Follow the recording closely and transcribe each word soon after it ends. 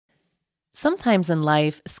Sometimes in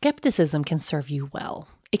life, skepticism can serve you well.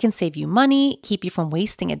 It can save you money, keep you from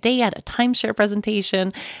wasting a day at a timeshare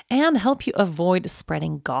presentation, and help you avoid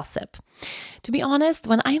spreading gossip. To be honest,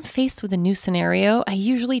 when I'm faced with a new scenario, I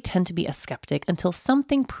usually tend to be a skeptic until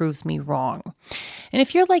something proves me wrong. And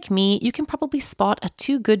if you're like me, you can probably spot a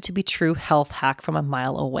too good to be true health hack from a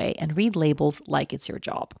mile away and read labels like it's your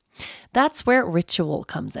job. That's where Ritual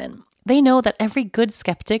comes in. They know that every good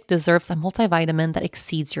skeptic deserves a multivitamin that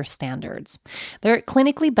exceeds your standards. Their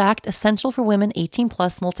clinically backed Essential for Women 18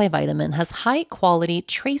 Plus multivitamin has high quality,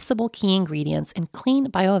 traceable key ingredients in clean,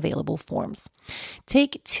 bioavailable forms.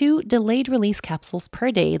 Take 2 delayed release capsules per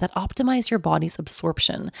day that optimize your body's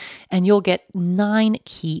absorption, and you'll get 9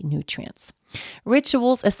 key nutrients.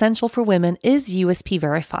 Ritual's Essential for Women is USP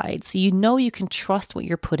verified, so you know you can trust what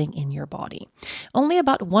you're putting in your body. Only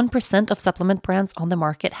about 1% of supplement brands on the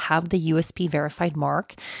market have the USP verified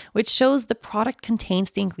mark, which shows the product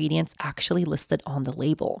contains the ingredients actually listed on the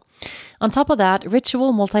label. On top of that,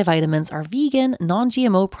 Ritual multivitamins are vegan,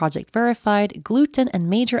 non-GMO project verified, gluten and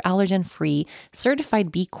major allergen free,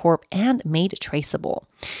 certified B Corp, and made traceable.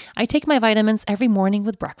 I take my vitamins every morning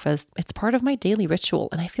with breakfast. It's part of my daily ritual,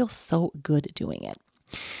 and I feel so good doing it.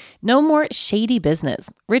 No more shady business.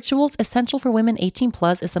 Ritual's Essential for Women 18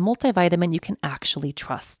 Plus is a multivitamin you can actually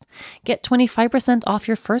trust. Get 25% off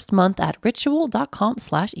your first month at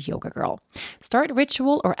ritual.com/yogagirl. Start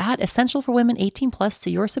Ritual or add Essential for Women 18 Plus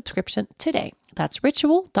to your subscription today. That's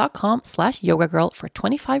ritual.com/yogagirl for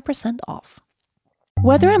 25% off.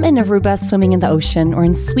 Whether I'm in Aruba swimming in the ocean or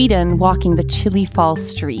in Sweden walking the chilly fall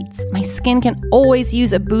streets, my skin can always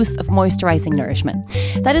use a boost of moisturizing nourishment.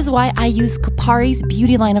 That is why I use Kopari's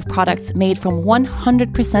beauty line of products made from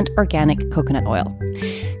 100% organic coconut oil.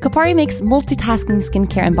 Kopari makes multitasking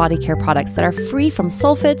skincare and body care products that are free from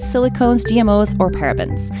sulfates, silicones, GMOs, or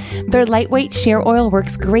parabens. Their lightweight shea oil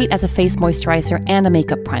works great as a face moisturizer and a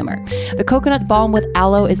makeup primer. The coconut balm with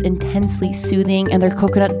aloe is intensely soothing, and their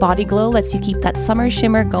coconut body glow lets you keep that summer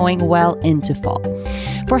shimmer going well into fall.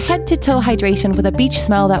 For head-to-toe hydration with a beach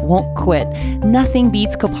smell that won't quit, nothing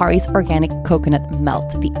beats Kopari's organic coconut melt,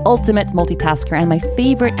 the ultimate multitasker and my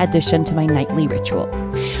favorite addition to my nightly ritual.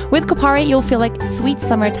 With Kopari, you'll feel like sweet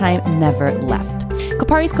summertime never left.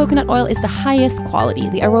 Kopari's coconut oil is the highest quality.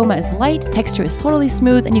 The aroma is light, texture is totally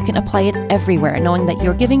smooth, and you can apply it everywhere, knowing that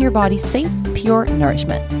you're giving your body safe, pure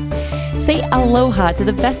nourishment. Say aloha to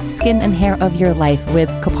the best skin and hair of your life with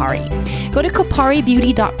Kopari. Go to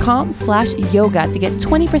koparibeauty.com/yoga to get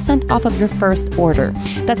 20% off of your first order.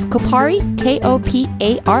 That's Kopari,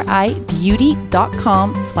 Kopari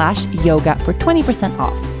beauty.com/yoga for 20%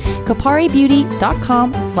 off.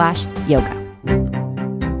 koparibeauty.com/yoga.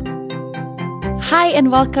 Hi, and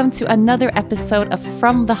welcome to another episode of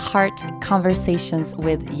From the Heart Conversations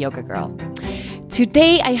with Yoga Girl.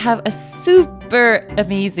 Today, I have a super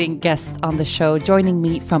amazing guest on the show joining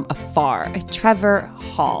me from afar, Trevor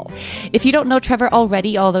Hall. If you don't know Trevor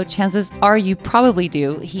already, although chances are you probably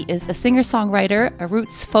do, he is a singer-songwriter, a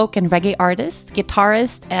roots folk and reggae artist,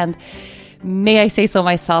 guitarist, and may I say so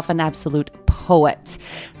myself, an absolute poet.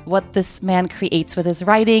 What this man creates with his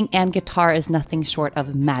writing and guitar is nothing short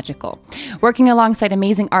of magical. Working alongside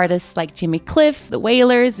amazing artists like Jimmy Cliff, The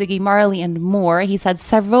Wailers, Ziggy Marley, and more, he's had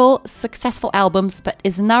several successful albums, but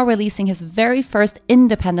is now releasing his very first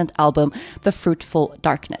independent album, The Fruitful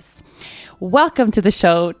Darkness. Welcome to the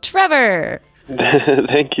show, Trevor!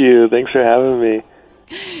 Thank you. Thanks for having me.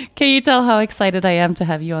 Can you tell how excited I am to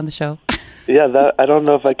have you on the show? Yeah, I don't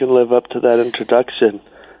know if I can live up to that introduction.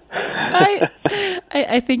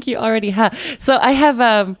 I think you already have. So I have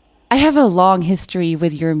a long history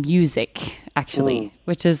with your music, actually,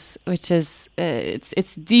 which is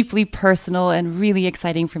it's deeply personal and really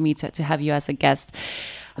exciting for me to have you as a guest.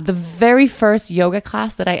 The very first yoga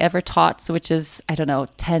class that I ever taught, which is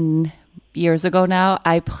 10 years ago now,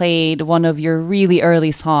 I played one of your really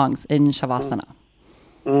early songs in Shavasana.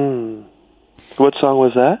 What song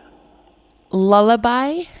was that?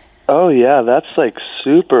 Lullaby. Oh, yeah, that's like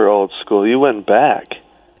super old school. You went back.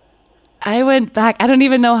 I went back. I don't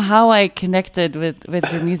even know how I connected with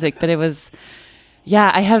your music, but it was,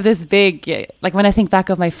 I have this big, like when I think back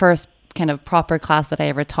of my first kind of proper class that I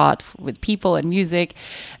ever taught with people and music,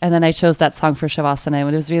 and then I chose that song for Shavasana, and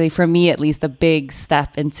it was really, for me at least, a big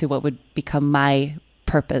step into what would become my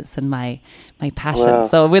purpose and my passion. Wow.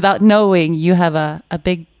 So without knowing, you have a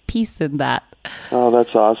big piece in that. Oh,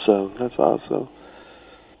 that's awesome. That's awesome.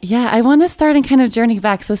 Yeah, I want to start and kind of journey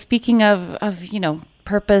back. So speaking of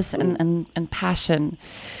purpose and passion,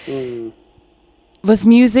 was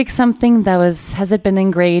music something that has it been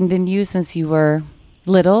ingrained in you since you were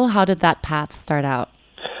little? How did that path start out?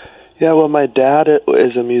 Yeah, well, my dad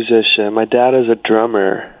is a musician. My dad is a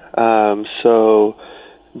drummer. So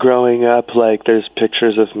growing up, like, there's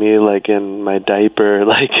pictures of me, like, in my diaper,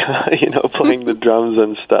 like, playing the drums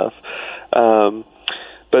and stuff.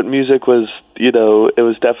 But music was, it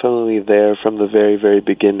was definitely there from the very, very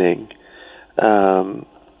beginning.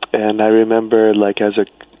 And I remember, like, as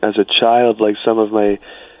a child, like, some of my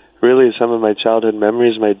childhood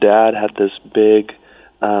memories, my dad had this big,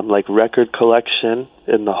 like, record collection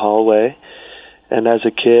in the hallway. And as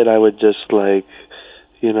a kid, I would just, like,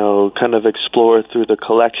 kind of explore through the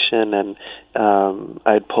collection, and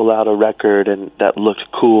I'd pull out a record and that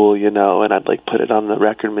looked cool, and I'd, like, put it on the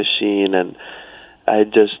record machine, and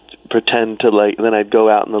I'd just pretend to, like, then I'd go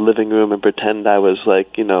out in the living room and pretend I was,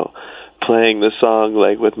 like, playing the song,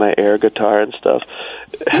 like, with my air guitar and stuff.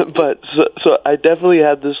 But so I definitely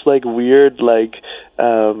had this, like, weird, like,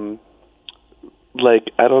 I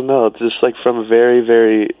don't know, just, like, from very,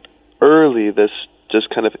 very early, this just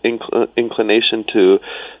kind of inclination to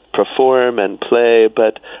perform and play.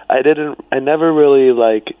 But I never really,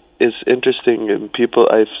 like, it's interesting, and people,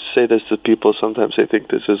 I say this to people, sometimes they think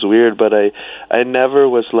this is weird, but I never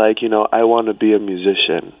was like, I want to be a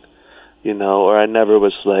musician, or I never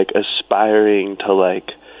was, like, aspiring to,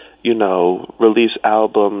 like, release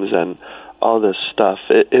albums and all this stuff.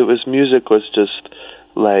 It was, music was just,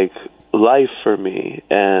 like, life for me,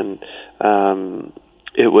 and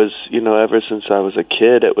it was, ever since I was a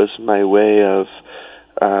kid, it was my way of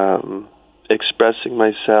expressing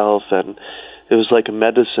myself, and it was like a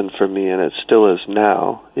medicine for me, and it still is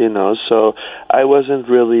now, so I wasn't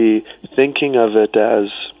really thinking of it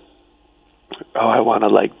as, I want to,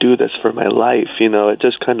 like, do this for my life, it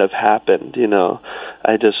just kind of happened,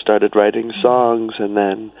 I just started writing songs, and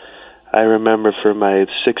then I remember for my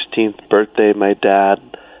 16th birthday, my dad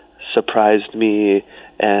surprised me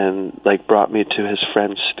and, like, brought me to his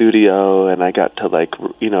friend's studio, and I got to, like,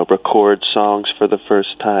 record songs for the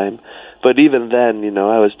first time. But even then,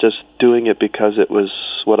 I was just doing it because it was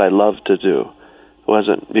what I loved to do. It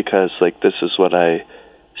wasn't because, like, this is what I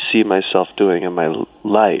see myself doing in my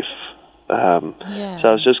life. So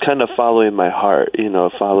I was just kind of following my heart,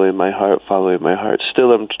 following my heart.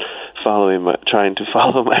 Still I'm trying to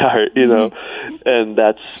follow my heart, and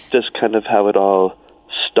that's just kind of how it all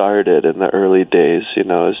started in the early days,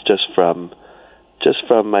 is just from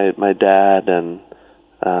my dad, and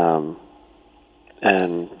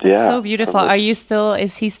That's so beautiful.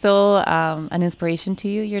 Is he still an inspiration to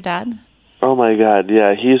you, your dad? Oh my God,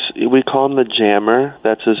 yeah. We call him the Jammer.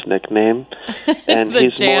 That's his nickname. And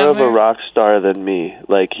he's Jammer. More of a rock star than me.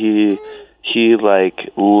 Like, he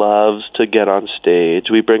like loves to get on stage.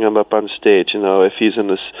 We bring him up on stage,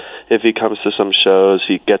 if he comes to some shows,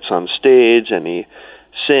 he gets on stage and he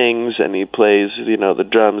sings and he plays, the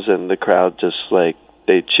drums, and the crowd just, like,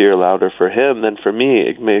 they cheer louder for him than for me.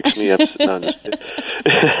 It makes me upset. No, I'm just kidding.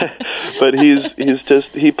 But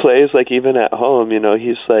he plays, like, even at home,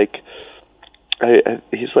 he's like,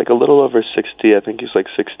 he's like a little over 60. I think he's like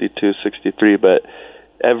 62, 63, but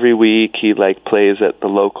every week he, like, plays at the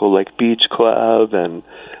local, like, beach club, and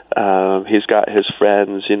he's got his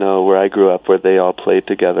friends, where I grew up, where they all played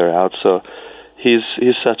together out. So he's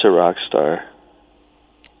such a rock star.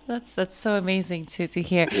 That's so amazing to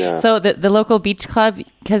hear. Yeah. So the local beach club,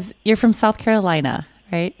 because you're from South Carolina,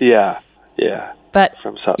 right? Yeah. But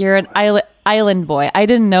from South you're Carolina. an island boy. I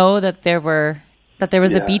didn't know that there was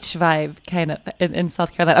Yeah. a beach vibe kind of in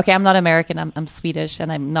South Carolina. Okay, I'm not American. I'm Swedish,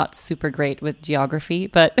 and I'm not super great with geography.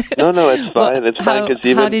 But no, it's fine. It's fine, because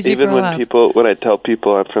when I tell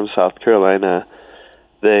people I'm from South Carolina,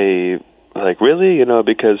 they like, really,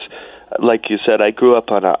 because, like you said, I grew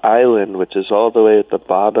up on an island, which is all the way at the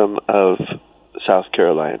bottom of South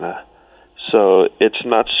Carolina. So it's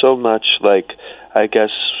not so much like, I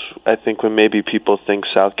think when maybe people think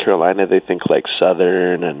South Carolina, they think, like,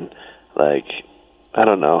 Southern and, like, I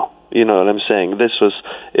don't know. You know what I'm saying?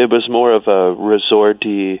 It was more of a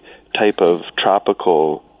resorty type of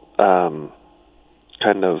tropical kind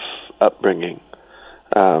of upbringing.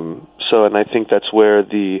 And I think that's where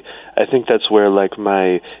like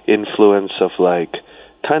my influence of, like,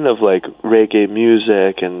 kind of like reggae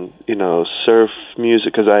music and, surf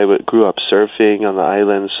music, because I grew up surfing on the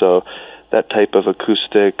island, so that type of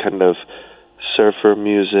acoustic kind of surfer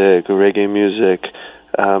music, reggae music,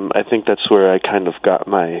 I think that's where I kind of got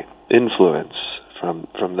my influence from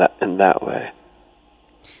that, in that way.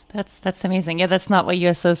 That's amazing. Yeah, that's not what you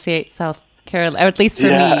associate South Carolina, or at least for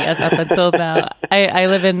me, up until now. I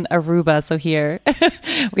live in Aruba, so here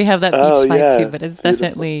we have that beach vibe too, but it's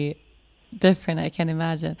definitely different, I can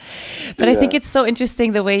imagine. But I think it's so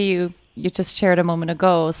interesting the way you just shared a moment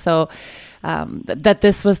ago. So that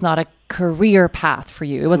this was not a career path for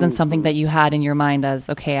you. It wasn't something that you had in your mind as,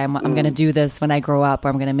 okay, I'm going to do this when I grow up, or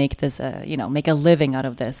I'm going to make this, make a living out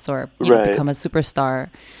of this, or become a superstar.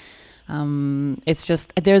 It's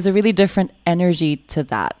just, there's a really different energy to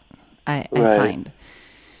that, I find.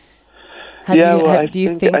 I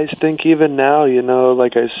think even now,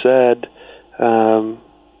 like I said,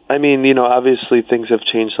 obviously things have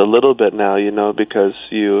changed a little bit now, because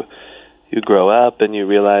you grow up and you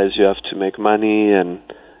realize you have to make money and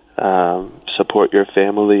support your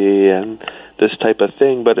family and this type of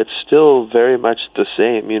thing, but it's still very much the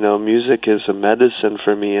same. Music is a medicine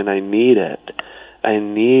for me, and I need it. I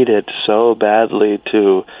need it so badly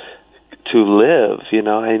to live.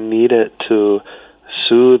 I need it to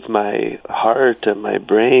soothe my heart and my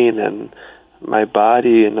brain and my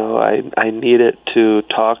body. I need it to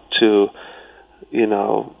talk to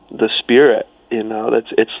the spirit.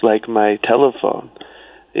 It's like my telephone.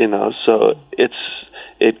 So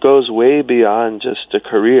it goes way beyond just a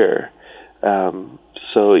career.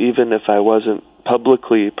 So even if I wasn't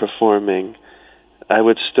publicly performing, I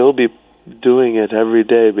would still be doing it every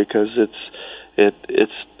day, because it's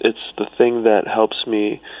the thing that helps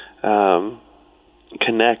me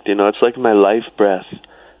connect. It's like my life breath,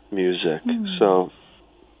 music. So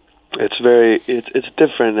it's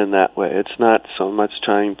different in that way. It's not so much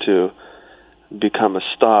trying to become a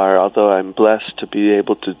star, although I'm blessed to be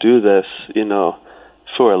able to do this,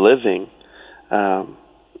 for a living.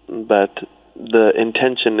 But the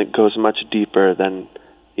intention, it goes much deeper than,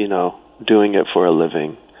 doing it for a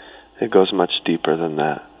living. It goes much deeper than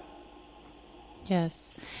that.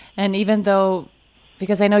 Yes. And even though,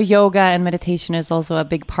 because I know yoga and meditation is also a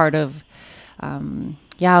big part of,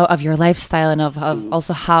 of your lifestyle, and of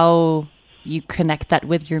also how you connect that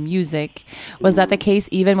with your music. Was that the case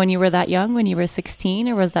even when you were that young, when you were 16,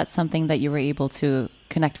 or was that something that you were able to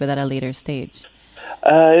connect with at a later stage?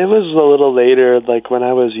 It was a little later, like when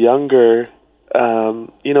I was younger.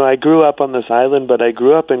 I grew up on this island, but I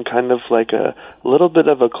grew up in kind of like a little bit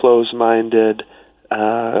of a closed-minded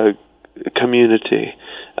community.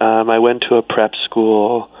 I went to a prep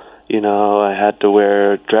school. I had to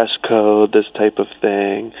wear dress code, this type of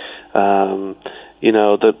thing.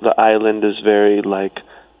 The island is very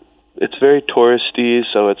it's very touristy,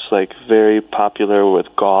 so it's like very popular with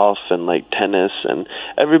golf and like tennis, and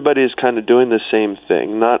everybody's kind of doing the same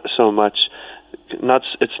thing. It's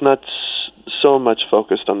not so much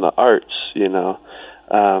focused on the arts,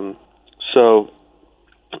 So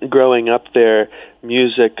growing up there,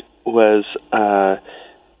 music was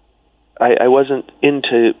I wasn't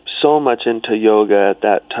so much into yoga at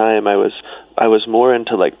that time. I was more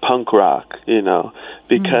into like punk rock,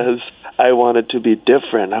 because I wanted to be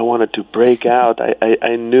different. I wanted to break out.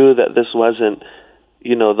 I knew that this wasn't,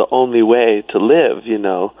 the only way to live,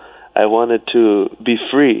 I wanted to be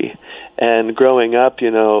free. And growing up,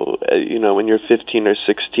 when you're 15 or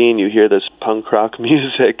 16, you hear this punk rock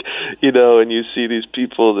music, and you see these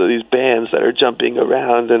people, these bands that are jumping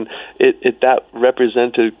around, and that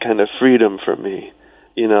represented kind of freedom for me,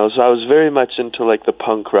 So I was very much into like the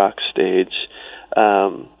punk rock stage.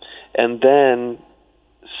 And then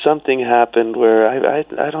something happened where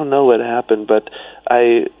I don't know what happened, but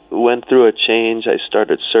I went through a change. I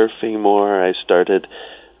started surfing more. I started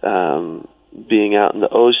being out in the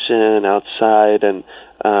ocean, outside, and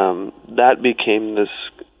that became this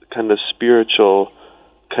kind of spiritual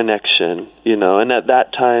connection, And at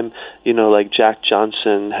that time, like Jack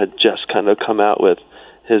Johnson had just kind of come out with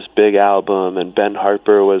his big album, and Ben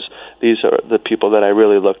Harper these are the people that I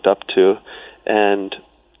really looked up to, and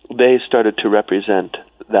they started to represent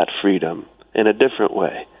that freedom in a different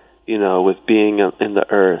way, with being in the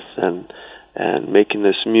earth and making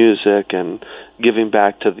this music and giving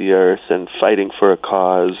back to the earth and fighting for a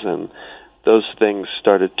cause, and those things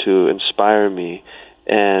started to inspire me,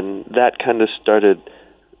 and that kind of started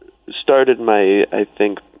my, I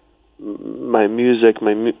think, my music,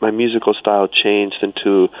 my musical style changed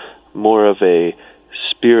into more of a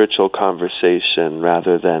spiritual conversation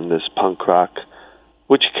rather than this punk rock,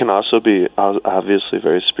 which can also be obviously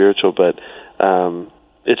very spiritual, but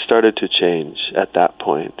it started to change at that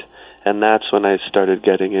point. And that's when I started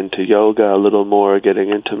getting into yoga a little more, getting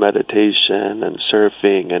into meditation and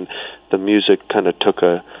surfing, and the music kind of took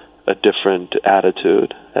a different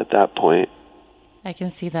attitude at that point. I can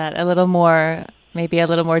see that. Maybe a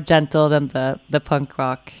little more gentle than the punk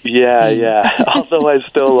rock. Yeah, scene. Yeah. Although I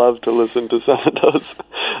still love to listen to some of those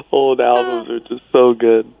old albums, are just so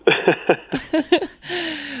good.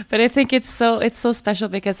 But I think it's so special,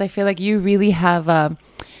 because I feel like you really have,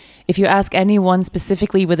 if you ask anyone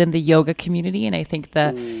specifically within the yoga community, and I think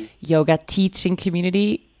the yoga teaching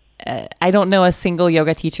community, I don't know a single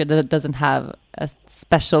yoga teacher that doesn't have a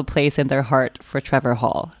special place in their heart for Trevor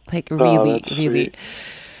Hall. Like really, really. Sweet.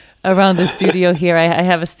 Around the studio here, I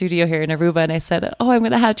have a studio here in Aruba, and I said, "Oh, I'm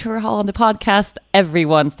going to have Trevor Hall on the podcast."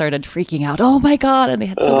 Everyone started freaking out. Oh my god! And they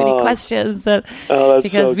had so many questions. And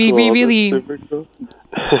because so we cool. really, That's super cool.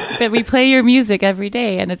 but we play your music every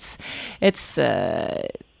day, and it's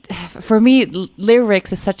for me,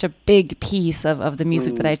 lyrics is such a big piece of the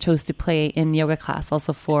music that I chose to play in yoga class.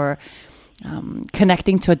 Also for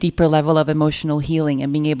connecting to a deeper level of emotional healing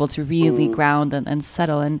and being able to really ground and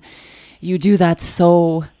settle. And you do that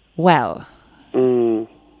so well.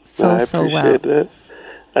 So well. It.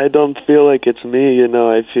 I don't feel like it's me, you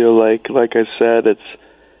know. I feel like I said,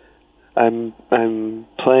 I'm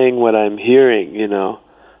playing what I'm hearing, you know.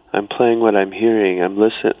 I'm playing what I'm hearing. I'm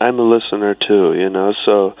a listener too, you know.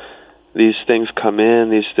 So these things come in.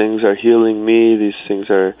 These things are healing me. These things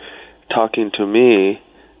are talking to me.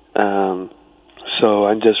 So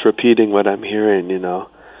I'm just repeating what I'm hearing, you know.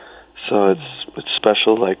 So it's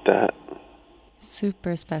special like that.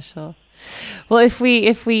 Super special. Well, if we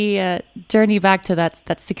journey back to that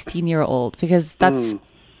 16-year-old, because that's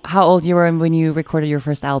how old you were when you recorded your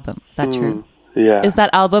first album. Is that true? Yeah. Is that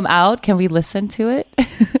album out? Can we listen to it?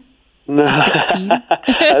 No. 16?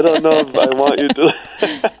 I don't know if I want you to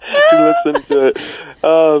listen to it.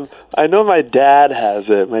 I know my dad has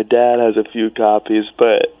it. My dad has a few copies,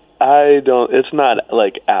 but I don't. It's not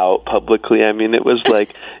like out publicly. I mean, it was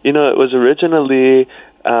like, you know, it was originally.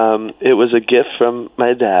 It was a gift from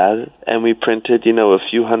my dad, and we printed, you know, a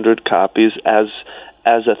few hundred copies as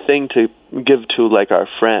a thing to give to like our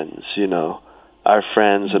friends, you know, our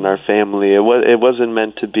friends and our family. It wasn't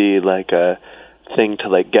meant to be like a thing to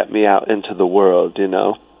like get me out into the world, you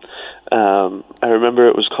know. I remember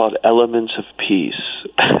it was called Elements of Peace.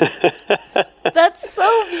 That's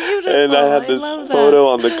so beautiful. And I had this photo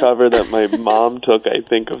on the cover that my mom took, I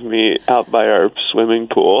think, of me out by our swimming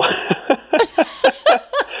pool.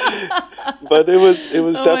 But it was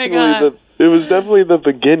definitely the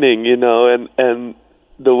beginning, you know, and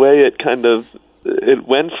the way it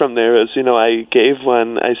went from there is, you know, I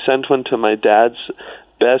sent one to my dad's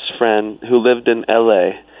best friend who lived in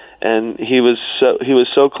LA. And he was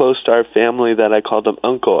so close to our family that I called him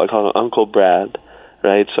Uncle. I called him Uncle Brad,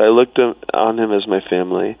 right? So I looked on him as my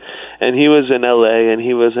family. And he was in LA, and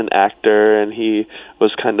he was an actor, and he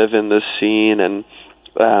was kind of in the scene, and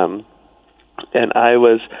I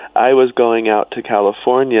was going out to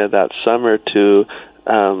California that summer to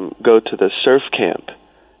go to the surf camp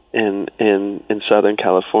in Southern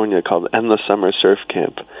California called Endless Summer Surf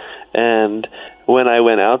Camp. And when I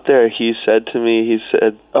went out there, he said to me,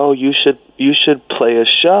 "Oh, you should play a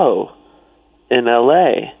show in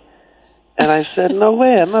LA." And I said, "No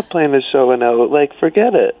way, I'm not playing a show in LA. Like,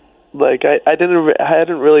 forget it. Like, I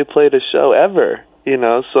hadn't really played a show ever, you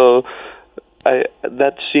know, so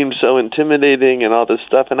that seemed so intimidating and all this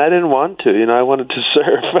stuff, and I didn't want to, you know. I wanted to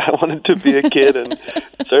surf. I wanted to be a kid and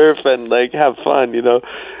surf and like have fun, you know."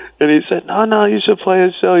 And he said, "No, you should play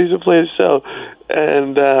a show. You should play a show."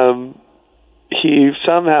 And he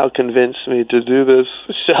somehow convinced me to do this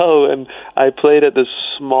show, and I played at this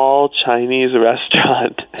small Chinese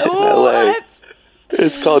restaurant in LA.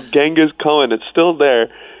 It's called Genghis Khan. It's still there.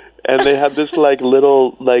 And they have this like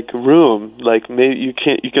little like room, like maybe you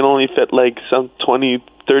can only fit like some 20,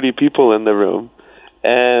 30 people in the room.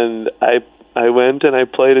 And I went and I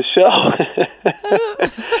played a show.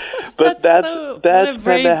 But that's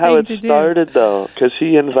kind of how it started, though, because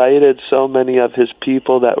he invited so many of his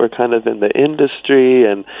people that were kind of in the industry,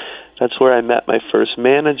 and that's where I met my first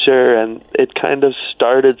manager, and it kind of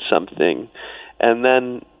started something. And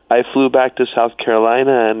then I flew back to South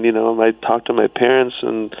Carolina, and, you know, I talked to my parents,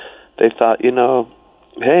 and they thought, you know,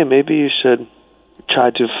 hey, maybe you should try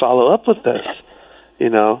to follow up with this, you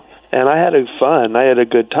know. And I had fun. I had a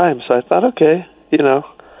good time. So I thought, okay, you know.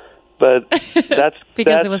 But that's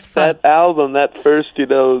because it was fun. That album, that first, you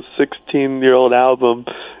know, 16-year-old album,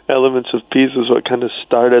 Elements of Peace, is what kind of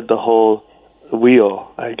started the whole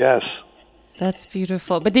wheel, I guess. That's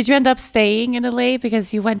beautiful. But did you end up staying in LA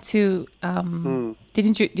because you went to?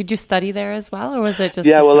 Did you study there as well, or was it just?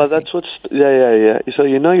 Yeah, well, that's what's. Yeah. So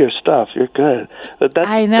you know your stuff. You're good. But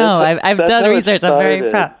I know. I've done research. I'm very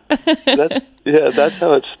proud. That's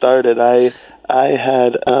how it started. I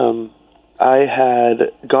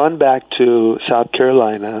had gone back to South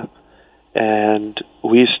Carolina, and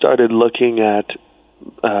we started looking at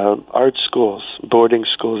art schools, boarding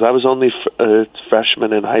schools. I was only a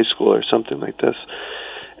freshman in high school or something like this.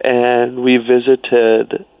 And we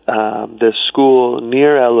visited this school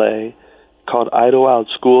near LA called Idlewild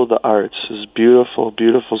School of the Arts. This beautiful,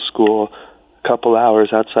 beautiful school, couple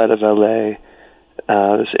hours outside of LA,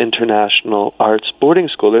 this international arts boarding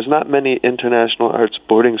school. There's not many international arts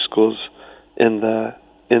boarding schools in the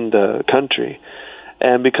country.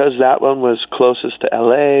 And because that one was closest to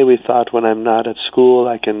LA, we thought when I'm not at school,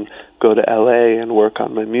 I can go to LA and work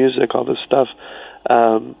on my music, all this stuff.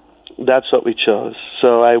 That's what we chose.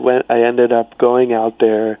 So I ended up going out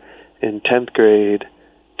there in 10th grade,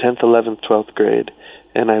 10th, 11th, 12th grade,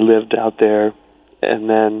 and I lived out there. And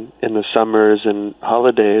then in the summers and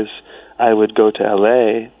holidays, I would go to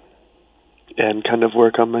LA and kind of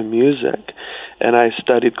work on my music. And I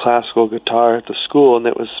studied classical guitar at the school, and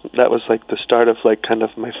that was like the start of like kind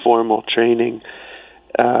of my formal training.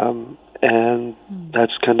 And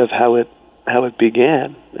that's kind of how it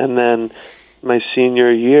began. And then my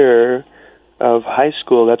senior year of high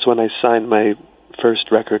school, that's when I signed my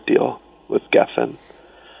first record deal with Geffen.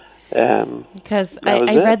 Because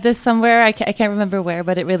I read this somewhere, I can't remember where,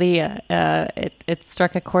 but it really it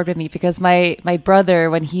struck a chord with me because my brother,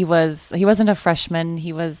 when he wasn't a freshman,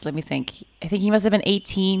 he was, let me think, I think he must have been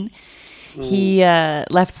 18. He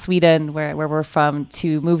left Sweden, where we're from,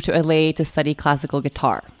 to move to LA to study classical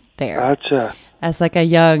guitar there. Gotcha. As like a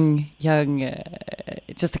young,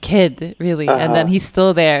 just a kid, really. And then he's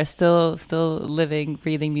still there, still living,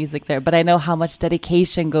 breathing music there. But I know how much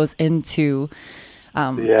dedication goes into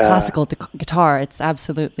classical guitar. It's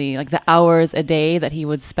absolutely like the hours a day that he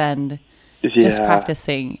would spend just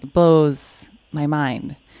practicing blows my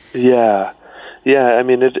mind. Yeah. I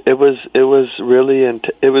mean, it was really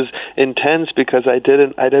it was intense because I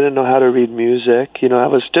didn't know how to read music. I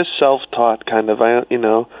was just self-taught kind of.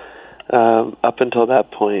 Up until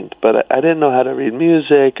that point, but I didn't know how to read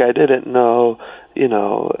music. I didn't know,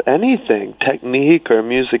 anything, technique or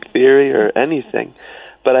music theory or anything.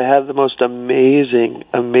 But I had the most amazing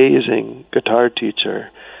guitar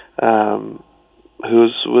teacher, is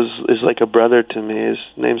like a brother to me. His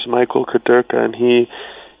name's Michael Katurka, and he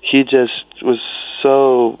just was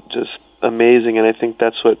so just amazing, and I think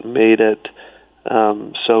that's what made it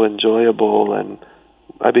so enjoyable. And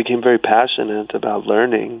I became very passionate about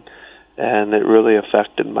learning, and it really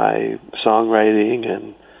affected my songwriting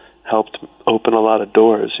and helped open a lot of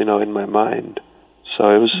doors, in my mind. So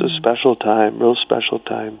it was a special time, real special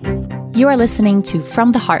time. You are listening to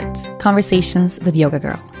From the Heart, Conversations with Yoga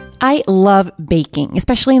Girl. I love baking,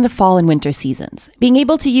 especially in the fall and winter seasons. Being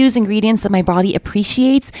able to use ingredients that my body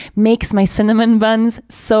appreciates makes my cinnamon buns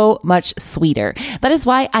so much sweeter. That is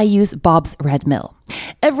why I use Bob's Red Mill.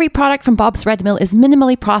 Every product from Bob's Red Mill is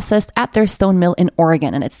minimally processed at their stone mill in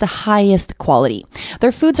Oregon, and it's the highest quality.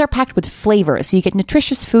 Their foods are packed with flavor, so you get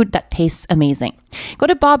nutritious food that tastes amazing. Go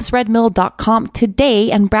to bobsredmill.com today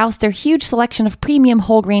and browse their huge selection of premium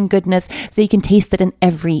whole grain goodness so you can taste it in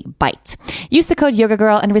every bite. Use the code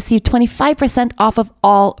YogaGirl and receive 25% off of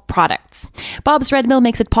all products. Bob's Red Mill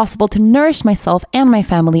makes it possible to nourish myself and my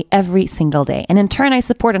family every single day. And in turn, I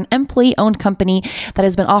support an employee-owned company that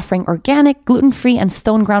has been offering organic, gluten-free, and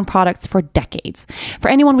stone ground products for decades. For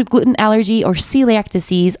anyone with gluten allergy or celiac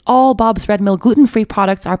disease, all Bob's Red Mill gluten-free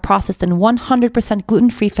products are processed in 100%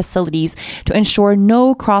 gluten-free facilities to ensure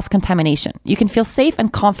no cross-contamination. You can feel safe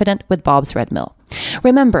and confident with Bob's Red Mill.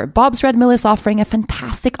 Remember, Bob's Red Mill is offering a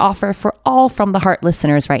fantastic offer for all From the Heart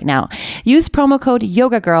listeners right now. Use promo code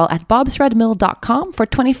YogaGirl at bobsredmill.com for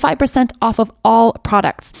 25% off of all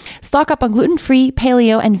products. Stock up on gluten-free,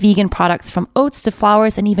 paleo, and vegan products from oats to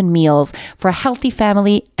flours and even meals for a healthy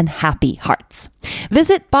family and happy hearts.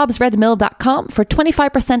 Visit bobsredmill.com for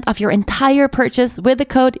 25% off your entire purchase with the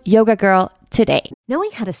code YogaGirl today.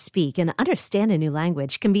 Knowing how to speak and understand a new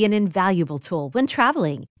language can be an invaluable tool when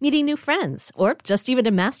traveling, meeting new friends, or just even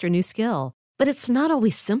to master a new skill. But it's not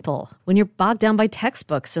always simple when you're bogged down by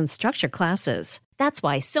textbooks and structured classes. That's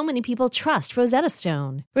why so many people trust Rosetta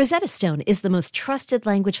Stone. Rosetta Stone is the most trusted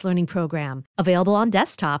language learning program, available on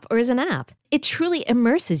desktop or as an app. It truly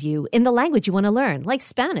immerses you in the language you want to learn, like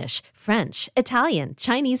Spanish, French, Italian,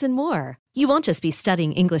 Chinese, and more. You won't just be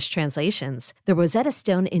studying English translations. The Rosetta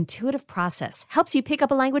Stone intuitive process helps you pick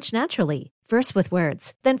up a language naturally, first with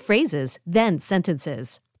words, then phrases, then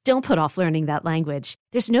sentences. Don't put off learning that language.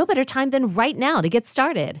 There's no better time than right now to get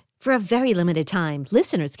started. For a very limited time,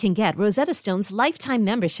 listeners can get Rosetta Stone's lifetime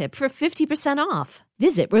membership for 50% off.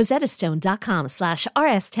 Visit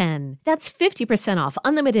rosettastone.com/rs10. That's 50% off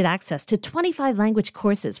unlimited access to 25 language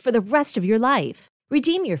courses for the rest of your life.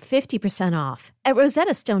 Redeem your 50% off at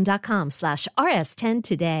rosettastone.com/rs10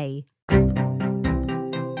 today.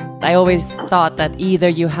 I always thought that either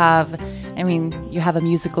you have I mean, you have a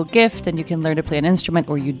musical gift and you can learn to play an instrument,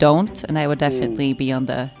 or you don't. And I would definitely be on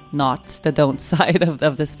the don't side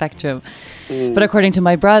of the spectrum. But according to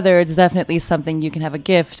my brother, it's definitely something you can have a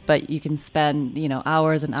gift, but you can spend,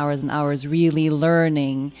 hours and hours and hours really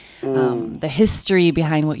learning the history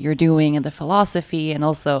behind what you're doing and the philosophy, and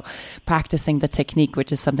also practicing the technique,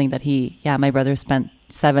 which is something that my brother spent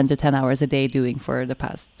 7 to 10 hours a day doing for the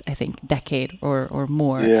past, I think, decade or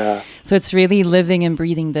more. Yeah. So it's really living and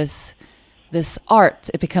breathing this art.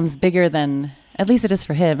 It becomes bigger than, at least it is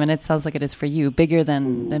for him, and it sounds like it is for you, bigger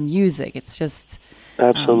than the music. It's just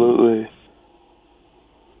absolutely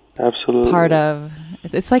part of.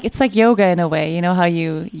 It's like yoga in a way. You know how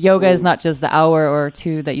yoga is not just the hour or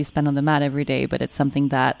two that you spend on the mat every day, but it's something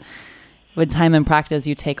that, with time and practice,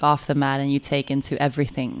 you take off the mat and you take into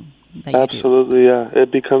everything that you do. Absolutely, yeah.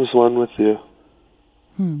 It becomes one with you.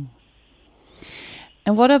 And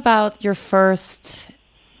what about your first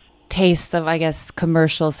taste of, I guess,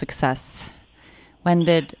 commercial success? When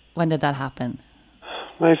did that happen?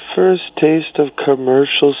 My first taste of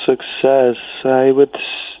commercial success, I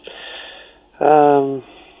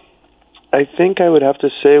think I would have to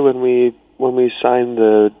say when we signed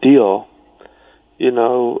the deal,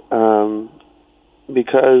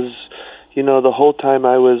 because the whole time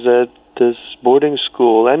I was at this boarding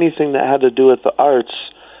school, anything that had to do with the arts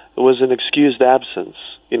was an excused absence.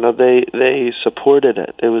 They supported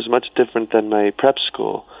it. It was much different than my prep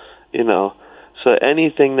school, So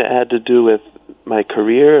anything that had to do with my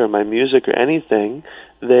career or my music or anything,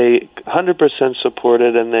 they 100%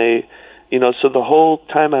 supported, and they, so the whole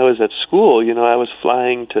time I was at school, I was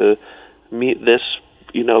flying to meet this,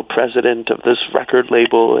 president of this record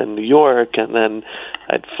label in New York, and then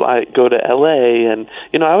I'd go to LA, and,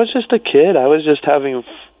 I was just a kid. I was just having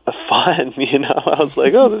fun, I was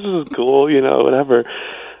like, oh, this is cool, whatever.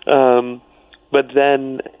 But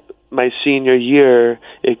then my senior year,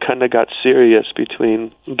 it kind of got serious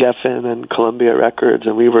between Geffen and Columbia Records,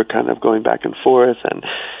 and we were kind of going back and forth, and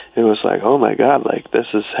it was like, oh my God, like this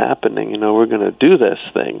is happening, we're going to do this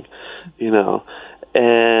thing,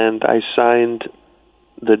 and I signed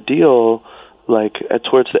the deal like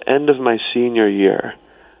towards the end of my senior year.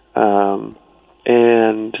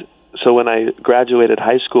 And so when I graduated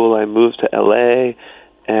high school, I moved to LA,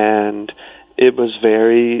 and it was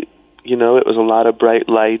very, it was a lot of bright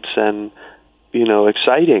lights and,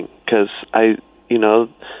 exciting, because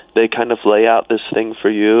they kind of lay out this thing for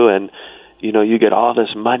you, and, you get all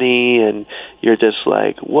this money, and you're just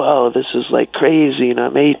like, whoa, this is like crazy, and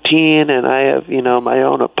I'm 18, and I have, my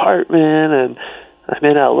own apartment, and I'm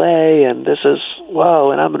in LA, and this is,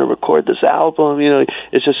 whoa, and I'm going to record this album,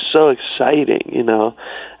 it's just so exciting,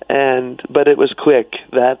 but it was quick.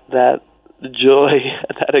 That joy,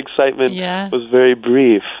 that excitement was very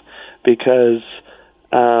brief, because,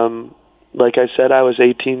 like I said, I was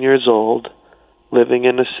 18 years old, living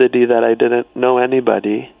in a city that I didn't know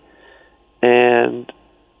anybody, and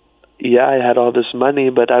I had all this money,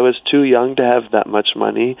 but I was too young to have that much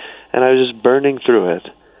money, and I was just burning through it.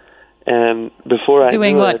 And before I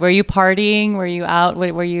doing what? Were you partying? Were you out?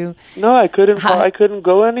 Were you? No, I couldn't. I couldn't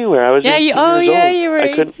go anywhere. I was 18 years old. You were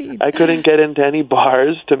 18. I couldn't get into any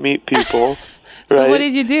bars to meet people. So right? What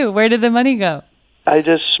did you do? Where did the money go? I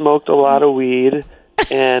just smoked a lot of weed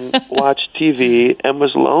and watched TV and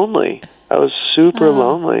was lonely. I was super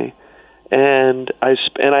lonely, and I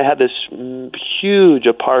had this huge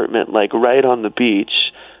apartment like right on the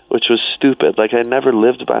beach, which was stupid. Like I never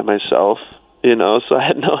lived by myself. So I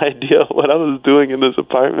had no idea what I was doing in this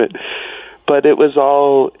apartment. But it was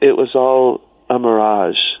all a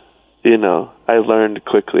mirage, I learned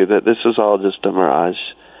quickly that this is all just a mirage,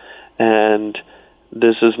 and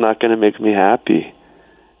this is not going to make me happy.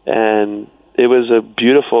 And it was a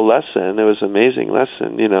beautiful lesson. It was an amazing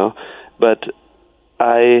lesson, but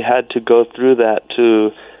I had to go through that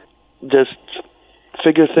to just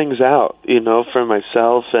figure things out, for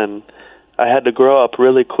myself, and I had to grow up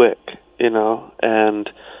really quick. And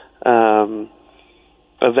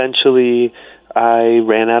eventually I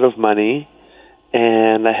ran out of money,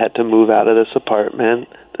 and I had to move out of this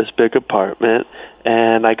big apartment,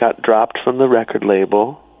 and I got dropped from the record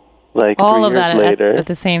label, like all 3 of years that later. at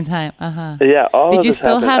the same time. Yeah, all Did of you this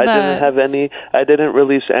still happened. I didn't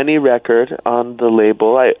release any record on the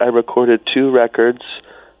label. I recorded 2 records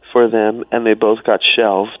for them, and they both got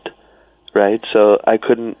shelved, right? So I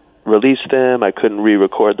couldn't release them. I couldn't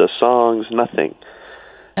re-record the songs, nothing.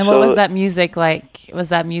 And what was that music like? Was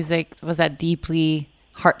that deeply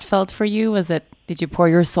heartfelt for you? Did you pour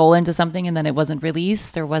your soul into something and then it wasn't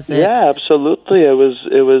released, or was it? Yeah, absolutely. It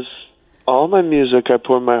was all my music I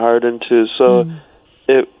poured my heart into. So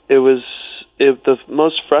it the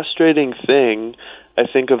most frustrating thing, I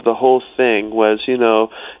think, of the whole thing was,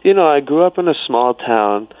 I grew up in a small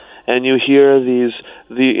town, and you hear these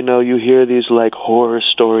like horror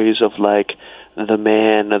stories of like the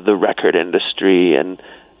man of the record industry, and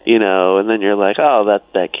and then you're like, oh,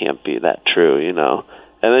 that can't be that true,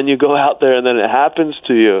 and then you go out there and then it happens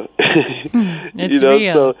to you. It's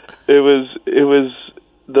real. So it was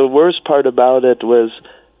the worst part about it was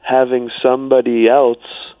having somebody else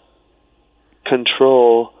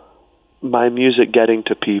control my music getting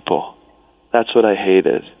to people. That's what I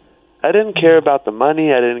hated. I didn't care about the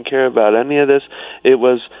money. I didn't care about any of this. It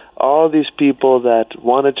was all these people that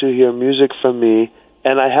wanted to hear music from me,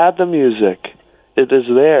 and I had the music. It is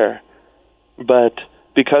there. But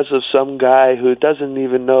because of some guy who doesn't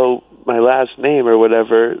even know my last name or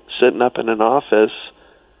whatever, sitting up in an office,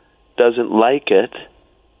 doesn't like it,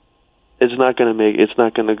 it's not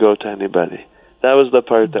going to go to anybody. That was the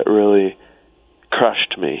part that really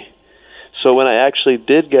crushed me. So when I actually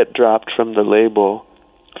did get dropped from the label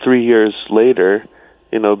 3 years later,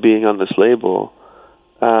 being on this label,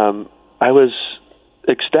 I was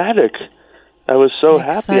ecstatic. I was so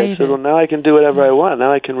happy. I said, well, now I can do whatever I want.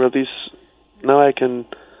 Now I can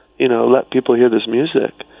let people hear this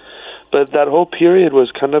music. But that whole period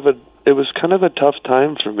was kind of a tough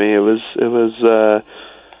time for me. It was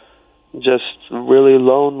just really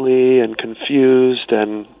lonely and confused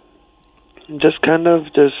and just kind of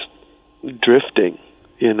drifting,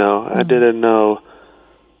 I didn't know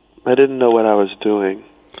what I was doing.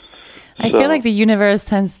 I feel like the universe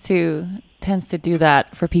tends to do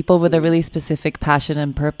that for people with a really specific passion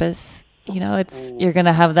and purpose. You're going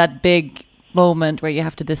to have that big moment where you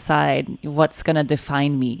have to decide what's going to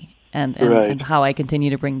define me and how I continue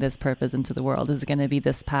to bring this purpose into the world. Is it going to be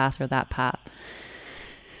this path or that path?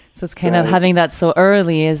 So it's kind of having that so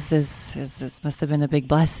early is must have been a big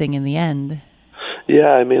blessing in the end. Yeah,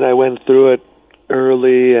 I went through it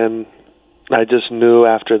early, and I just knew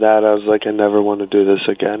after that, I was like, I never want to do this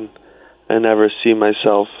again. I never see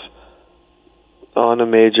myself on a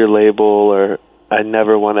major label, or I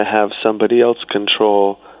never want to have somebody else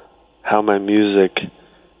control how my music,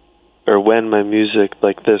 or when my music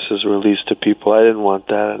like this is released to people. I didn't want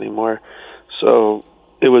that anymore. So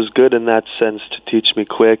it was good in that sense to teach me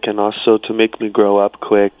quick, and also to make me grow up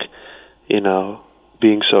quick,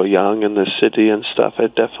 being so young in the city and stuff. I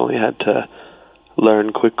definitely had to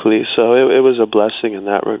learn quickly. So it was a blessing in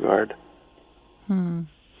that regard. And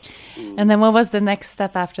then what was the next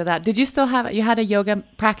step after that? Did you still you had a yoga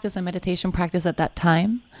practice and meditation practice at that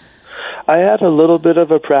time? I had a little bit of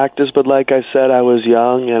a practice, but like I said, I was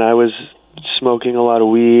young and I was smoking a lot of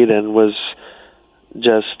weed and was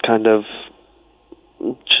just kind of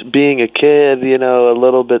being a kid, a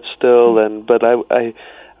little bit still. But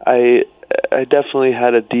I definitely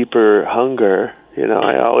had a deeper hunger.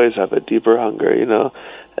 I always have a deeper hunger,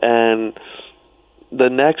 and the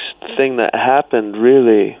next thing that happened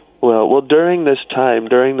really, well, during this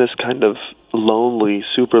kind of lonely,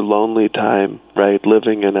 super lonely time, right,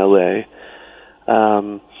 living in LA,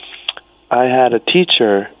 I had a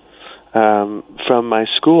teacher from my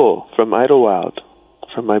school, from Idlewild,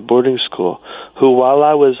 from my boarding school, who, while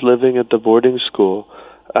I was living at the boarding school,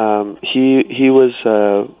 he was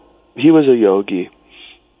a yogi.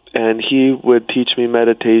 And he would teach me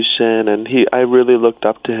meditation, and I really looked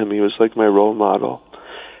up to him. He was like my role model.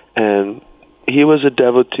 And he was a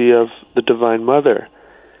devotee of the Divine Mother.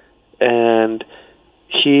 And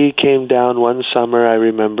he came down one summer, I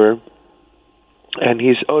remember, and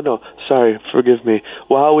forgive me.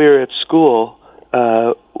 While we were at school,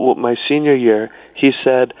 my senior year, he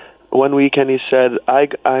said, one weekend he said,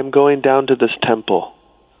 I'm going down to this temple,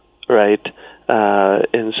 right,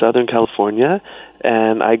 in Southern California,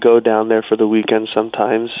 and I go down there for the weekend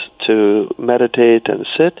sometimes to meditate and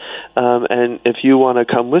sit, and if you want to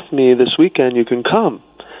come with me this weekend, you can come.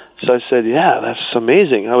 So I said, yeah, that's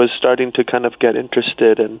amazing. I was starting to kind of get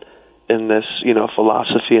interested in this,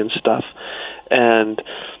 philosophy and stuff, and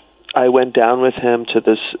I went down with him to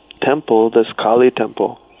this temple, this Kali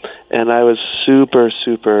temple, and I was super,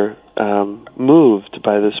 super moved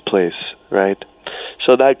by this place, right?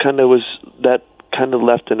 So that kind of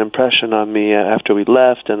left an impression on me after we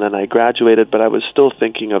left, and then I graduated, but I was still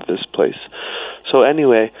thinking of this place. So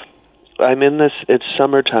anyway, it's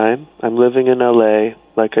summertime, I'm living in LA,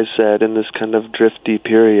 like I said, in this kind of drifty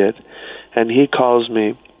period, and he calls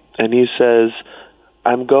me, and he says,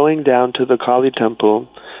 I'm going down to the Kali temple,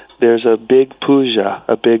 there's a big puja,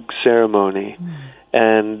 a big ceremony,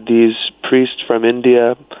 and these priests from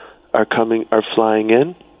India are flying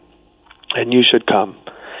in, and you should come.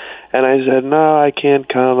 And I said, no, I can't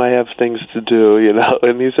come. I have things to do, you know.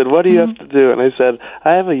 And he said, what do you have to do? And I said,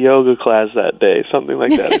 I have a yoga class that day, something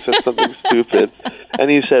like that. I said something stupid. And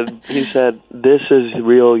he said, this is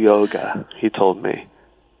real yoga, he told me.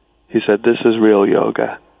 He said, this is real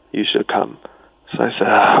yoga. You should come. So I said,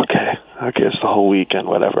 okay, it's the whole weekend,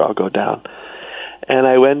 whatever, I'll go down. And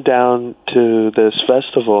I went down to this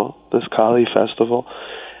festival, this Kali festival,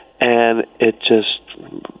 and it just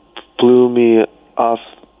blew me off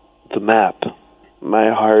the map.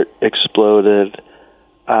 My heart exploded.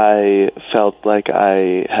 I felt like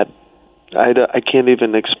I can't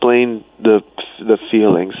even explain the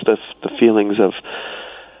feelings, the feelings of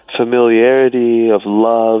familiarity, of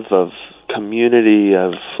love, of community,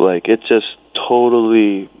 of like, it just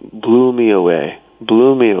totally blew me away.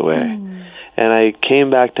 And I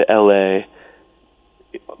came back to LA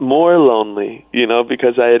more lonely, you know,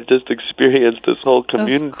 because I had just experienced this whole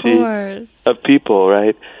community of people,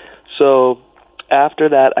 right? So after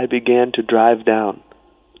that, I began to drive down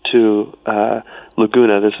to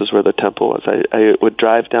Laguna. This is where the temple was. I would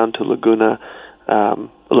drive down to Laguna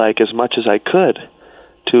like as much as I could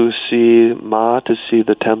to see Ma, to see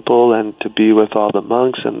the temple, and to be with all the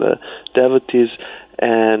monks and the devotees.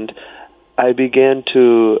 And I began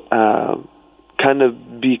to kind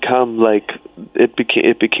of become like, it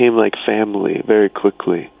became like family very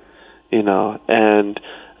quickly, you know. And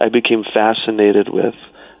I became fascinated with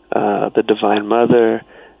the Divine Mother,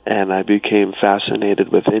 and I became fascinated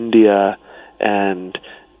with India, and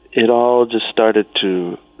it all just started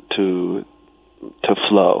to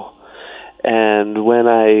flow. And when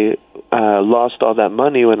I lost all that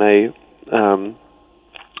money, when I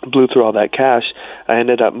blew through all that cash, I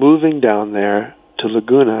ended up moving down there to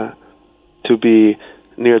Laguna to be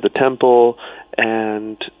near the temple,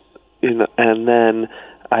 and you know, and then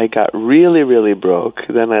I got really, really broke.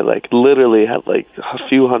 Then I literally had a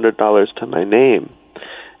few $100s to my name,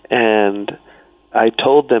 and I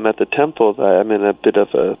told them at the temple that I'm in a bit of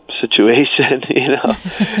a situation, you know.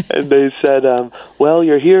 And they said, well,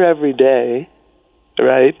 you're here every day,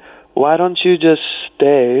 right? Why don't you just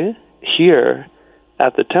stay here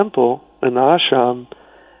at the temple in the ashram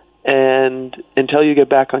and until you get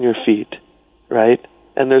back on your feet, right?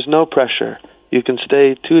 And there's no pressure. You can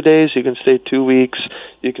stay 2 days, you can stay 2 weeks,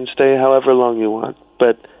 you can stay however long you want.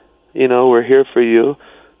 But, you know, we're here for you,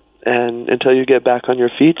 and until you get back on your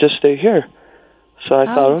feet, just stay here. So I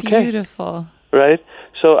thought, okay. Beautiful. Right?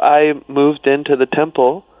 So I moved into the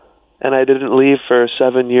temple, and I didn't leave for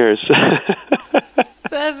 7 years.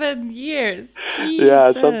 7 years? Jesus.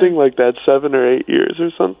 Yeah, something like that, 7 or 8 years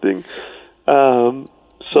or something.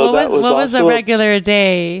 So what was a regular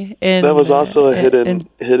day? That was also a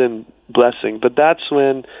hidden blessing. But that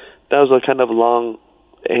was a kind of long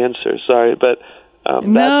answer, sorry, but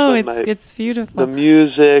no, it's beautiful. The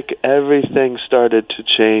music, everything started to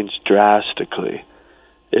change drastically.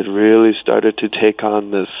 It really started to take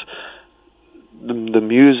on this. The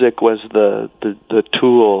music was the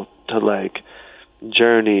tool to like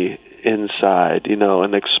journey inside, you know,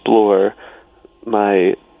 and explore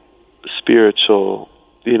my spiritual,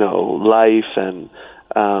 you know, life, and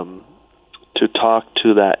to talk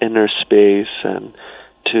to that inner space and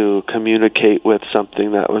to communicate with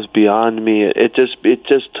something that was beyond me. It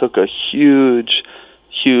just took a huge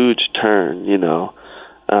turn, you know.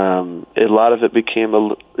 A lot of it became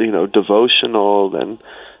devotional and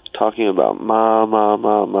talking about ma.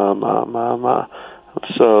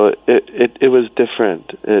 So it was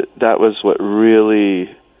different. That was what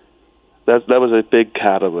really that was a big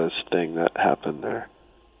catalyst thing that happened there.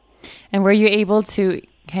 And were you able to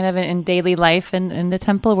kind of in daily life in the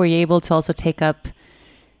temple, were you able to also take up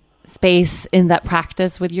space in that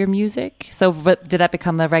practice with your music? So did that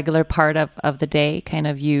become a regular part of the day, kind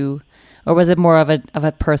of you, or was it more of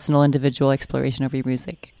a personal, individual exploration of your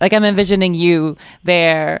music? Like I'm envisioning you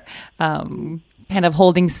there, kind of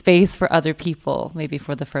holding space for other people, maybe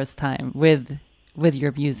for the first time with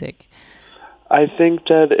your music. I think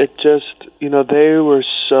that it just, you know,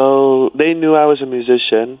 they knew I was a